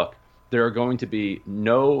said, look, there are going to be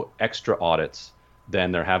no extra audits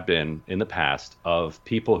than there have been in the past of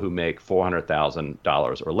people who make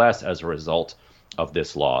 $400,000 or less as a result of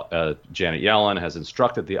this law. Janet Yellen has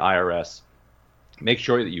instructed the IRS, make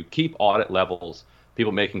sure that you keep audit levels,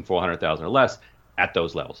 people making $400,000 or less, at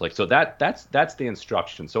those levels. So that's the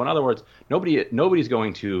instruction. So in other words, nobody's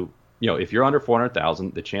going to, if you're under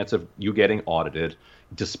 $400,000, the chance of you getting audited,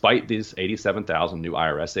 despite these 87,000 new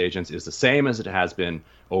IRS agents, is the same as it has been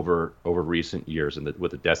over recent years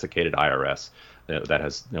with the desiccated IRS that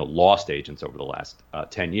has lost agents over the last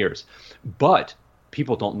 10 years. But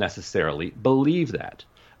people don't necessarily believe that.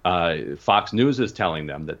 Fox News is telling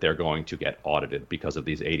them that they're going to get audited because of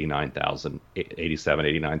these 89,000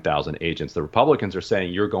 agents. The Republicans are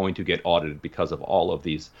saying you're going to get audited because of all of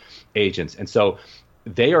these agents. And so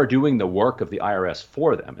they are doing the work of the IRS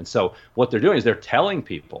for them. And so what they're doing is they're telling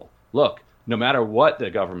people, look, no matter what the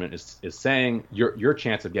government is saying, your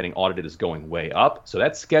chance of getting audited is going way up. So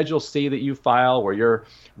that Schedule C that you file, where you're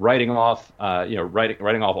writing off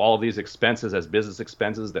all of these expenses as business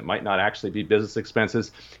expenses that might not actually be business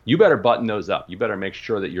expenses, you better button those up. You better make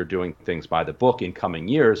sure that you're doing things by the book in coming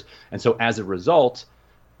years. And so as a result,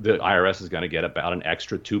 the IRS is going to get about an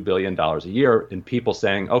extra $2 billion a year in people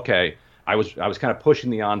saying, okay, I was kind of pushing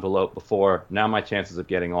the envelope before. Now my chances of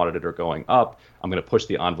getting audited are going up. I'm going to push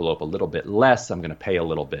the envelope a little bit less. I'm going to pay a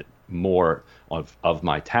little bit more of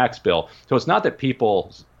my tax bill. So it's not that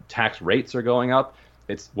people's tax rates are going up.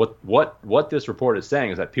 It's what this report is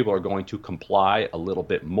saying is that people are going to comply a little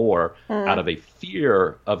bit more out of a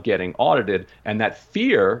fear of getting audited. And that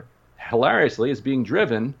fear, hilariously, is being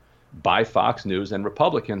driven by Fox News and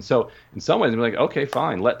Republicans. So in some ways, I'm like, okay,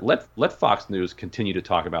 fine. Let Fox News continue to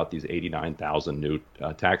talk about these 89,000 new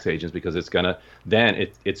tax agents, because it's going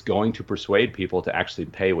to persuade people to actually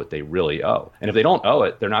pay what they really owe. And if they don't owe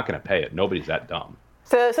it, they're not going to pay it. Nobody's that dumb.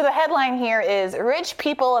 So the headline here is rich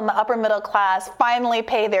people in the upper middle class finally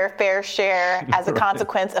pay their fair share as a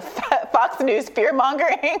consequence of Fox News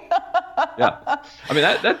fear-mongering. Yeah. I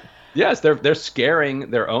mean, yes, they're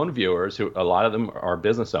scaring their own viewers, who a lot of them are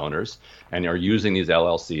business owners and are using these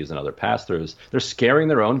LLCs and other pass-throughs. They're scaring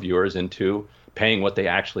their own viewers into paying what they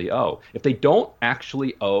actually owe. If they don't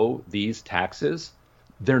actually owe these taxes,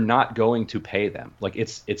 they're not going to pay them. Like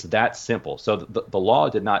it's that simple. So the law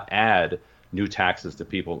did not add new taxes to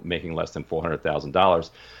people making less than $400,000,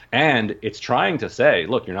 and it's trying to say,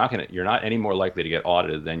 look, you're not any more likely to get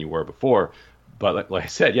audited than you were before. But like I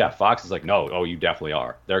said, yeah, Fox is like, no, you definitely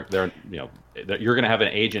are. You're going to have an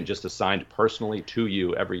agent just assigned personally to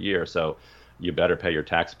you every year, so you better pay your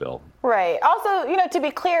tax bill. Right. Also, to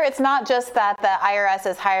be clear, it's not just that the IRS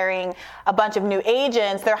is hiring a bunch of new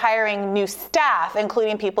agents. They're hiring new staff,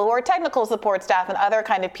 including people who are technical support staff and other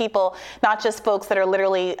kind of people, not just folks that are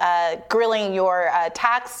literally grilling your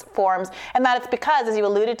tax forms. And that it's because, as you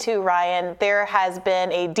alluded to, Ryan, there has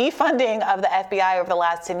been a defunding of the FBI over the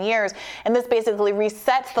last 10 years. And this basically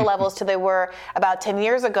resets the levels to they were about 10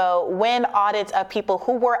 years ago, when audits of people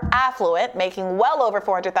who were affluent, making well over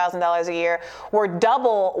 $400,000 a year, were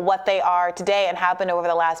double what they are today and have been over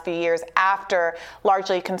the last few years, after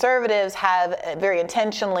largely conservatives have very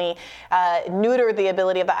intentionally neutered the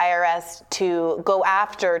ability of the IRS to go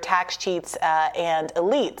after tax cheats and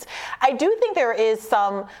elites. I do think there is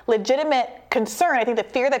some legitimate concern. I think the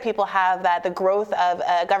fear that people have that the growth of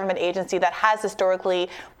a government agency that has historically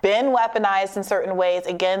been weaponized in certain ways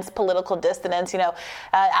against political dissidents,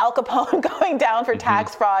 Al Capone going down for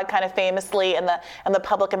tax fraud kind of famously in the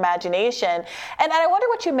public imagination. And I wonder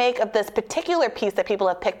what you make of this particular piece that people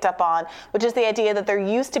have picked up on, which is the idea that there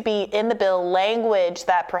used to be in the bill language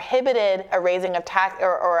that prohibited a raising of tax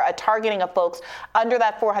or a targeting of folks under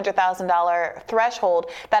that $400,000 threshold,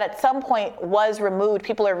 that at some point was removed.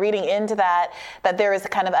 People are reading into that that there is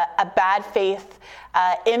kind of a bad faith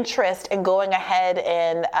interest in going ahead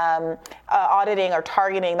and auditing or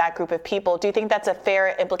targeting that group of people. Do you think that's a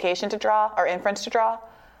fair implication to draw or inference to draw?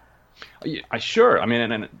 Sure. I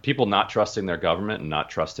mean, and people not trusting their government and not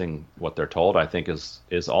trusting what they're told, I think is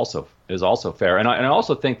also fair. And I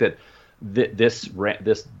also think that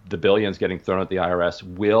the billions getting thrown at the IRS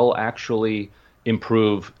will actually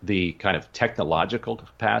improve the kind of technological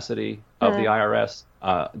capacity of the IRS.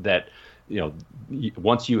 That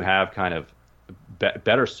once you have kind of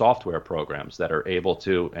better software programs that are able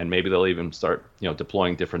to, and maybe they'll even start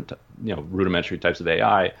deploying different rudimentary types of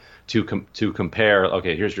AI to compare.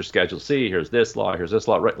 Okay, here's your Schedule C. Here's this law. Here's this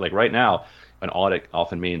law. Right now, an audit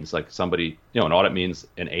often means like somebody, an audit means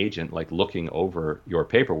an agent like looking over your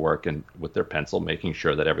paperwork and with their pencil making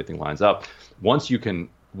sure that everything lines up. Once you can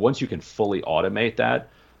fully automate that,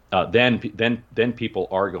 then people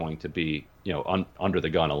are going to be under the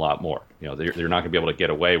gun a lot more. They're not going to be able to get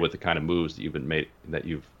away with the kind of moves that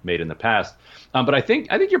you've made in the past. But I think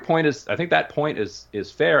your point is, I think that point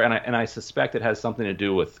is fair, and I suspect it has something to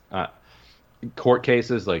do with court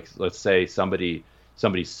cases. Like, let's say somebody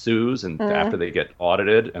sues and after they get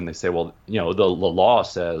audited and they say, well, the law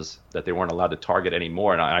says that they weren't allowed to target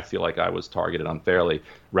anymore, and I feel like I was targeted unfairly,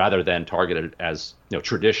 rather than targeted as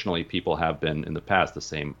traditionally people have been in the past, the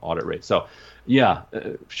same audit rate. So yeah,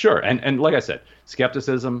 sure. And like I said,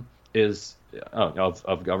 skepticism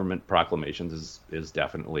of government proclamations is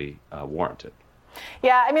definitely warranted.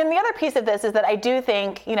 Yeah, I mean, the other piece of this is that I do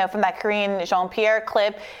think, from that Karine Jean-Pierre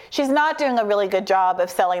clip, she's not doing a really good job of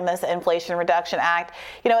selling this Inflation Reduction Act.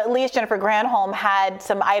 At least Jennifer Granholm had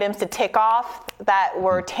some items to tick off that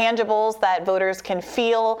were tangibles that voters can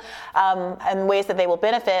feel and ways that they will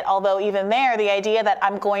benefit. Although even there, the idea that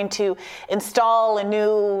I'm going to install a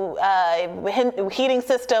new heating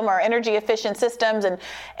system or energy efficient systems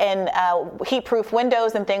and heat-proof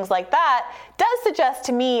windows and things like that does suggest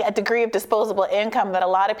to me a degree of disposable income that a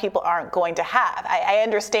lot of people aren't going to have. I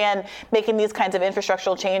understand making these kinds of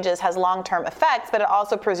infrastructural changes has long-term effects, but it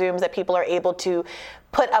also presumes that people are able to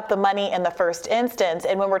put up the money in the first instance.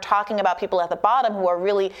 And when we're talking about people at the bottom who are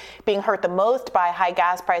really being hurt the most by high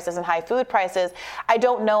gas prices and high food prices, I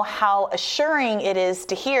don't know how assuring it is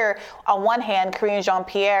to hear, on one hand, Karine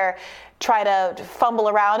Jean-Pierre try to fumble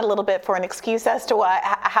around a little bit for an excuse as to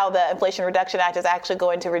how the Inflation Reduction Act is actually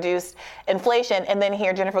going to reduce inflation, and then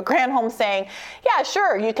hear Jennifer Granholm saying, yeah,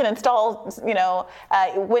 sure, you can install,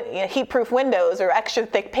 heat-proof windows or extra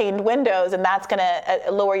thick-paned windows, and that's going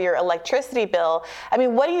to lower your electricity bill. I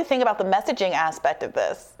mean, what do you think about the messaging aspect of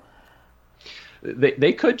this?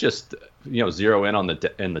 They could just zero in on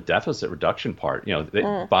the deficit reduction part,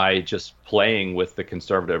 by just playing with the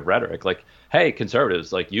conservative rhetoric. Like, hey,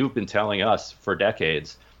 conservatives, like, you've been telling us for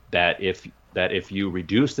decades that if you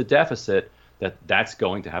reduce the deficit, that's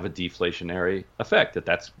going to have a deflationary effect,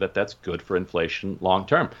 that's good for inflation long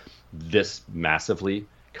term. This massively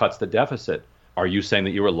cuts the deficit. Are you saying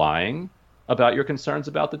that you were lying about your concerns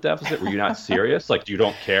about the deficit? Were you not serious? Like, you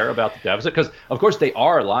don't care about the deficit? Because of course they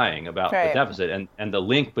are lying about the deficit, and the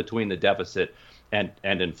link between the deficit and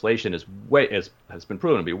inflation has been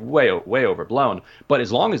proven to be way overblown. But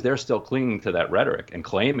as long as they're still clinging to that rhetoric and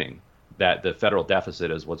claiming that the federal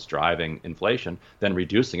deficit is what's driving inflation, then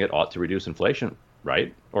reducing it ought to reduce inflation,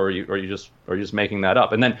 right? Or are you just making that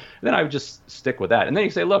up? And then I would just stick with that. And then you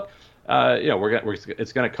say, look,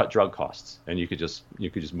 it's going to cut drug costs, and you could just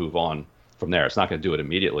move on from there. It's not going to do it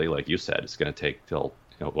immediately, like you said. It's going to take till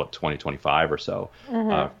 2025 or so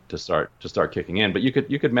to start kicking in. But you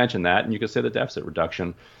could mention that, and you could say the deficit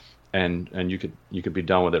reduction, and you could be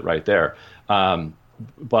done with it right there.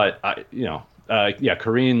 But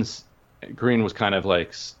Karine was kind of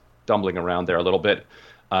like stumbling around there a little bit,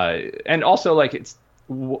 and also like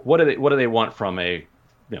what do they want from a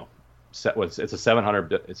it's a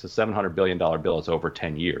 $700 billion bill. It's over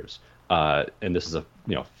 10 years. And this is a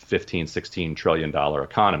 $15-16 trillion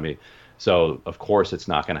economy, so of course it's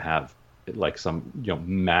not going to have like some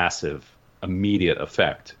massive immediate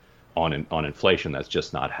effect on inflation. That's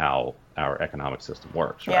just not how our economic system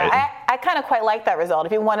works, right? Yeah, I kind of quite like that result.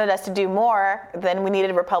 If you wanted us to do more, then we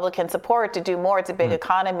needed Republican support to do more. It's a big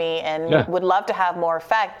economy, and would love to have more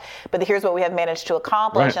effect. But here's what we have managed to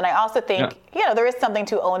accomplish. Right. And I also think, there is something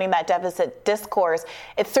to owning that deficit discourse.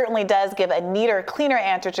 It certainly does give a neater, cleaner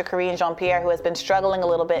answer to Karine Jean-Pierre, who has been struggling a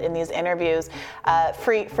little bit in these interviews.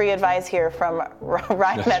 Free advice here from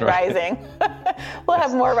Ryan at Rising. We'll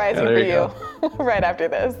have more Rising for you right after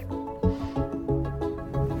this.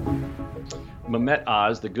 Mehmet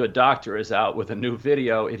Oz, the good doctor, is out with a new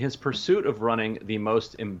video in his pursuit of running the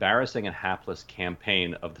most embarrassing and hapless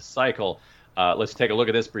campaign of the cycle. Let's take a look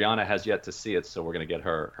at this. Brianna has yet to see it, so we're going to get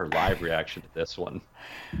her live reaction to this one.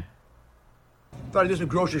 Thought I'd do some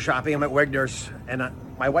grocery shopping. I'm at Wegner's, and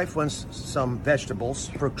my wife wants some vegetables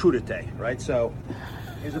for crudité, right? So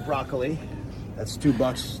here's a broccoli. That's $2.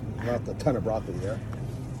 Not a ton of broccoli there.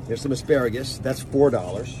 Here's some asparagus. That's $4.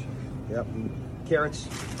 Yep. And carrots.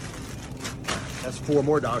 That's $4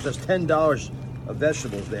 more. That's $10 of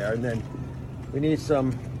vegetables there. And then we need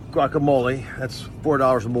some guacamole. That's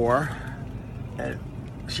 $4 more. And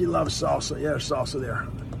she loves salsa. Yeah, there's salsa there.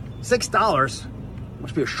 $6.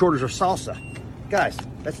 Must be a shortage of salsa. Guys,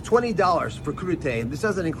 that's $20 for crudité, and this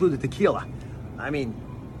doesn't include the tequila. I mean,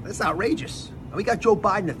 that's outrageous. And we got Joe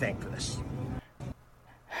Biden to thank for this.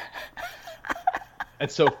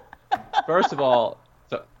 And so, first of all,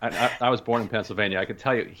 I was born in Pennsylvania. I can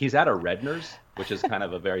tell you, he's at a Redner's, which is kind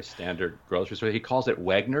of a very standard grocery store. He calls it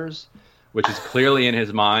Wegner's, which is clearly in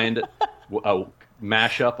his mind a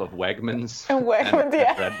mashup of Wegmans and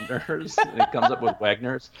Redner's. And he comes up with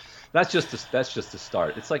Wegner's. That's just a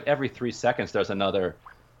start. It's like every 3 seconds there's another.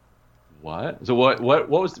 What? So what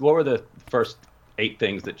were the first 8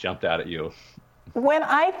 things that jumped out at you? When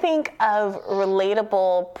I think of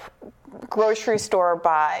relatable grocery store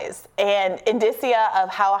buys and indicia of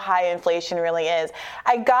how high inflation really is,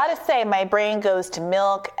 I gotta say my brain goes to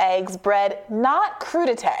milk, eggs, bread, not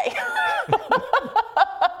crudité.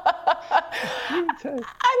 I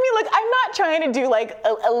mean, look, I'm not trying to do like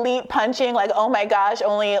elite punching, like, oh my gosh,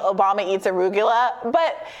 only Obama eats arugula,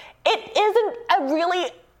 but it isn't a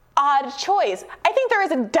really odd choice. I think there is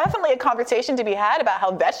definitely a conversation to be had about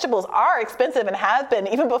how vegetables are expensive and have been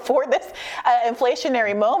even before this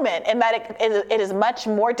inflationary moment, and that it is much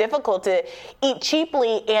more difficult to eat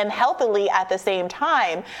cheaply and healthily at the same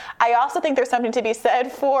time. I also think there's something to be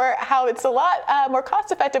said for how it's a lot more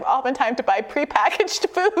cost effective oftentimes to buy prepackaged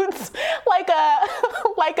foods like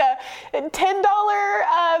a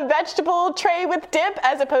 $10 vegetable tray with dip,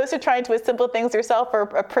 as opposed to trying to assemble things yourself for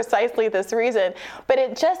precisely this reason. But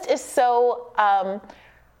it just is so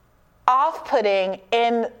off-putting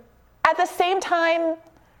and at the same time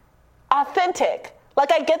authentic.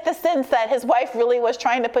 Like, I get the sense that his wife really was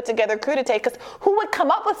trying to put together crudité, because who would come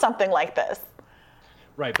up with something like this?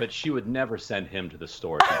 Right, but she would never send him to the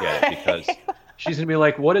store to get it, because she's gonna be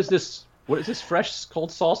like, what is this fresh cold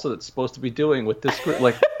salsa that's supposed to be doing with this?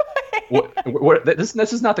 Like, this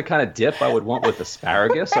is not the kind of dip I would want with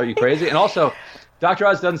asparagus. Are you crazy? And also, Dr.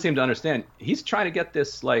 Oz doesn't seem to understand. He's trying to get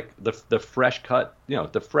this, like, the fresh cut,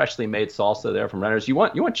 the freshly made salsa there from Renner's. You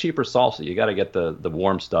want cheaper salsa. You got to get the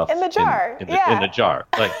warm stuff in the jar. In the jar.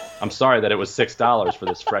 Like, I'm sorry that it was $6 for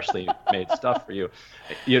this freshly made stuff for you.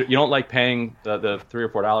 You don't like paying the $3 or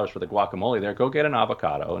 $4 for the guacamole there. Go get an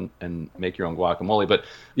avocado and make your own guacamole. But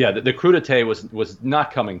yeah, the crudité was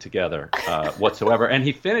not coming together whatsoever. And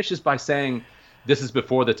he finishes by saying, this is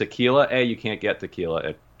before the tequila. You can't get tequila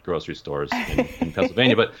at grocery stores in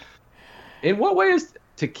Pennsylvania. But in what way is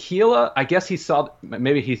tequila? I guess he saw,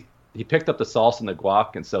 maybe he picked up the salsa and the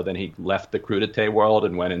guac, and so then he left the crudité world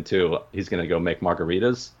and went into, he's going to go make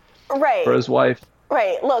margaritas for his wife.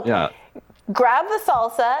 Right. Look, grab the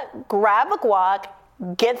salsa, grab the guac,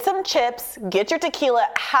 get some chips, get your tequila,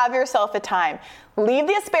 have yourself a time. Leave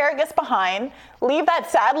the asparagus behind. Leave that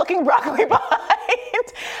sad-looking broccoli behind.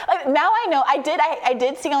 Now I know. I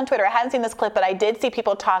did see on Twitter, I hadn't seen this clip, but I did see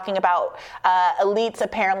people talking about elites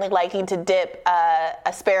apparently liking to dip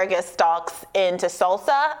asparagus stalks into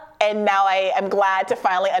salsa. And now I am glad to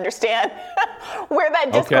finally understand where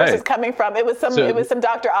that discourse is coming from. It was some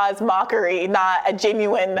Dr. Oz mockery, not a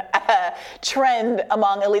genuine trend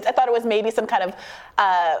among elites. I thought it was maybe some kind of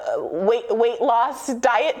weight loss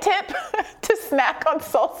diet tip to snack on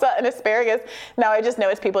salsa and asparagus. Now I just know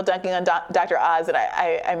it's people dunking on Dr. Oz, and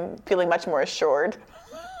I'm feeling much more assured.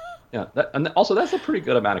 Yeah, and also that's a pretty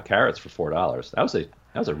good amount of carrots for $4.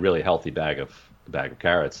 That was a really healthy bag of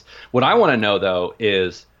carrots. What I want to know though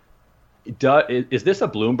is this a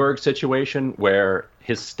Bloomberg situation where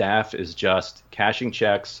his staff is just cashing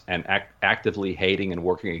checks and actively hating and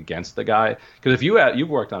working against the guy? Because if you've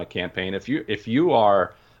worked on a campaign, if you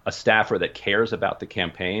are a staffer that cares about the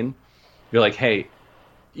campaign, you're like, hey,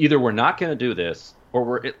 either we're not going to do this, or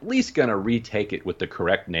we're at least going to retake it with the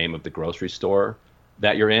correct name of the grocery store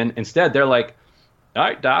that you're in. Instead, they're like, all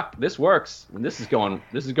right, Doc, this works. And this is going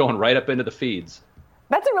right up into the feeds.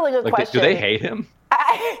 That's a really good question. Do they hate him?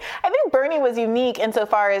 I think Bernie was unique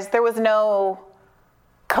insofar as there was no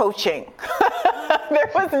coaching. There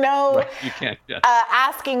was no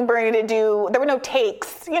asking Bernie to do. There were no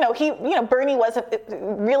takes. Bernie wasn't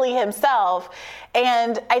really himself,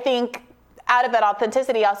 and I think out of that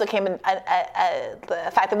authenticity also came in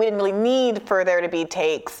the fact that we didn't really need for there to be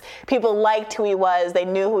takes. People liked who he was. They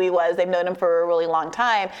knew who he was. They've known him for a really long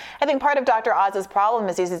time. I think part of Dr. Oz's problem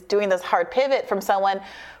is he's doing this hard pivot from someone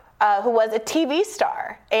who was a TV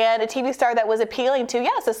star, and a TV star that was appealing to,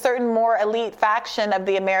 yes, a certain more elite faction of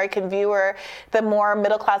the American viewer, the more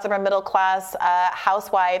middle class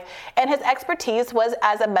housewife. And his expertise was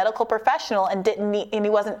as a medical professional, and he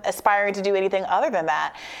wasn't aspiring to do anything other than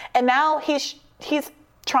that. And now he's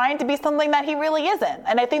trying to be something that he really isn't.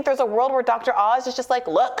 And I think there's a world where Dr. Oz is just like,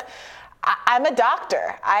 look, I'm a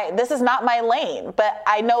doctor. This is not my lane, but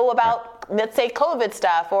I know about, let's say, COVID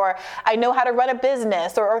stuff, or I know how to run a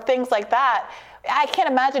business, or things like that. I can't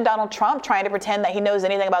imagine Donald Trump trying to pretend that he knows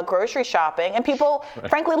anything about grocery shopping, and people,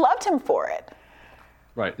 frankly, loved him for it.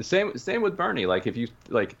 Right. The same with Bernie. Like, if you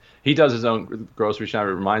he does his own grocery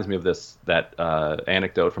shopping. It reminds me of that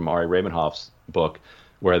anecdote from Ari Ramenhoff's book,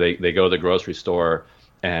 where they go to the grocery store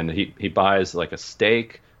and he buys like a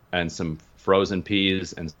steak and some frozen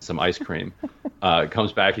peas and some ice cream.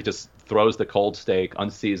 Comes back, he just throws the cold steak,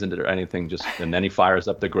 unseasoned or anything, and then he fires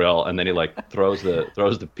up the grill, and then he throws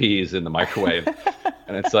the peas in the microwave.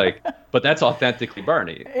 And it's like, but that's authentically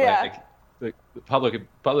Bernie. Yeah. Like, the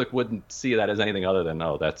public wouldn't see that as anything other than,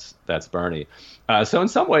 oh, that's Bernie. So in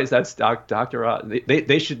some ways, that's Dr. Oz.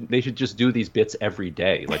 They should just do these bits every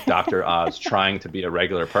day, like Dr. Oz trying to be a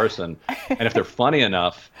regular person. And if they're funny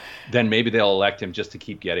enough, then maybe they'll elect him just to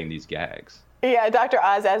keep getting these gags. Yeah, Dr.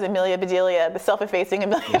 Oz as Amelia Bedelia, the self-effacing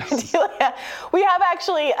Amelia Bedelia. We have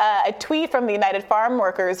actually a tweet from the United Farm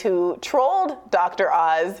Workers who trolled Dr.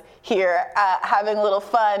 Oz here, having a little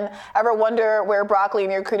fun. Ever wonder where broccoli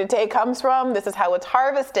in your crudité comes from? This is how it's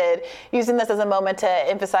harvested. Using this as a moment to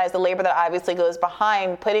emphasize the labor that obviously goes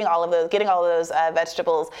behind getting all of those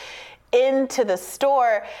vegetables into the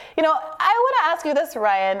store. I want to ask you this,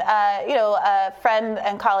 Ryan. A friend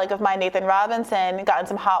and colleague of mine, Nathan Robinson, got in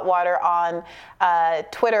some hot water on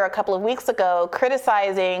Twitter a couple of weeks ago,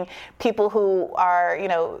 criticizing people who are,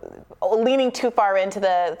 leaning too far into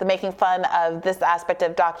the making fun of this aspect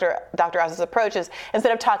of Dr. Oz's approaches,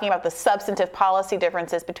 instead of talking about the substantive policy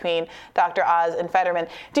differences between Dr. Oz and Fetterman.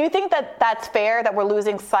 Do you think that that's fair, that we're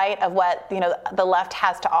losing sight of what the left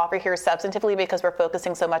has to offer here substantively because we're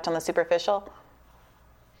focusing so much on the superficial?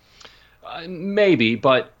 Maybe,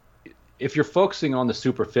 but if you're focusing on the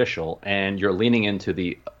superficial and you're leaning into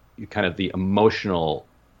the kind of the emotional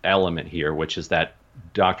element here, which is that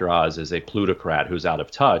Dr. Oz is a plutocrat who's out of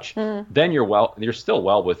touch, then you're still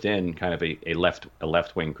well within kind of a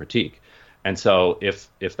left-wing critique. And so if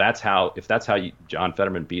that's how John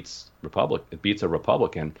Fetterman beats a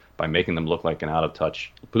Republican by making them look like an out of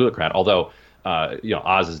touch plutocrat, although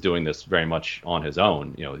Oz is doing this very much on his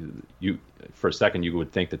own. For a second you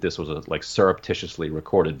would think that this was a surreptitiously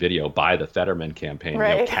recorded video by the Fetterman campaign,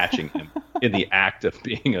 right. Catching him in the act of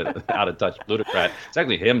being an out of touch plutocrat. It's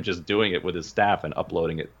actually him just doing it with his staff and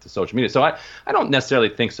uploading it to social media. So I don't necessarily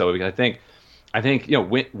think so, because I think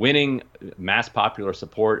winning mass popular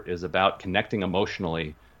support is about connecting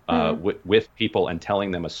emotionally with people and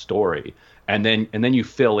telling them a story, and then you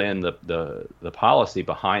fill in the policy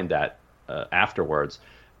behind that afterwards.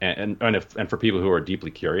 And for people who are deeply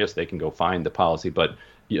curious, they can go find the policy. But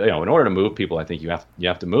in order to move people, I think you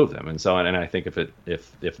have to move them. And so, and I think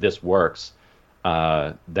if this works,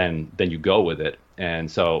 then you go with it. And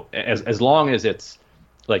so, as long as it's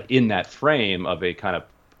like in that frame of a kind of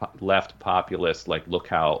left populist, like look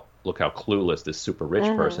how clueless this super rich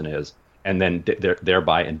person is, and then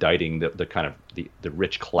thereby indicting the kind of the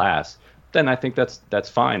rich class, then I think that's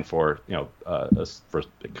fine for for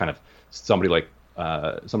kind of somebody like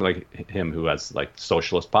him who has like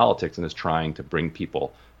socialist politics and is trying to bring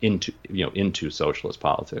people into socialist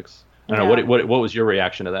politics. I don't know, what was your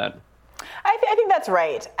reaction to that? I think that's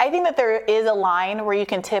right. I think that there is a line where you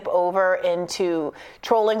can tip over into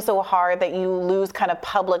trolling so hard that you lose kind of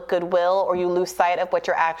public goodwill, or you lose sight of what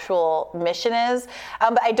your actual mission is.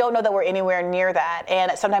 But I don't know that we're anywhere near that.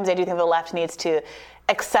 And sometimes I do think the left needs to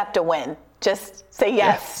accept a win. Just say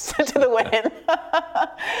yes to the win.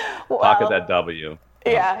 Pocket that W.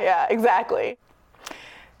 Yeah, exactly.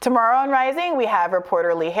 Tomorrow on Rising, we have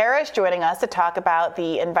reporter Lee Harris joining us to talk about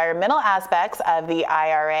the environmental aspects of the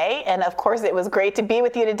IRA. And of course, it was great to be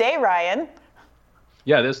with you today, Ryan.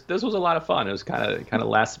 Yeah, this was a lot of fun. It was kind of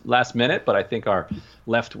last minute, but I think our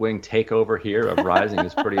left wing takeover here of Rising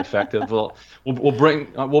is pretty effective. We'll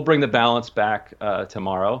bring the balance back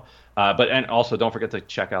tomorrow. And also don't forget to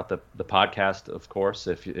check out the podcast, of course,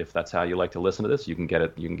 if that's how you like to listen to this. You can get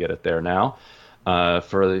it there now.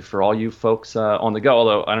 for all you folks on the go.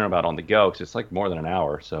 Although I don't know about on the go, because it's like more than an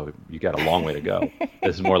hour, so you got a long way to go.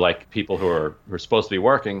 This is more like people who are supposed to be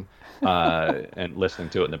working and listening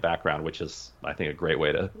to it in the background, which is, I think, a great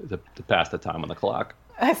way to pass the time on the clock.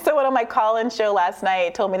 Someone on my call-in show last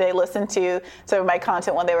night told me they listened to some of my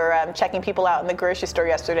content when they were checking people out in the grocery store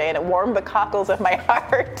yesterday, and it warmed the cockles of my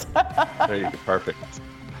heart. There you go. Perfect.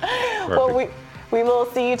 Well, we will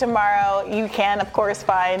see you tomorrow. You can, of course,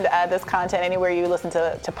 find this content anywhere you listen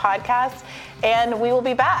to podcasts, and we will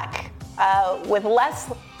be back with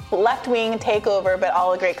less left-wing takeover, but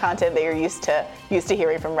all the great content that you're used to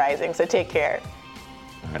hearing from Rising. So take care.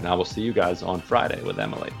 All right, now we'll see you guys on Friday with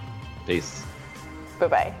Emily. Peace.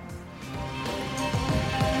 Bye-bye.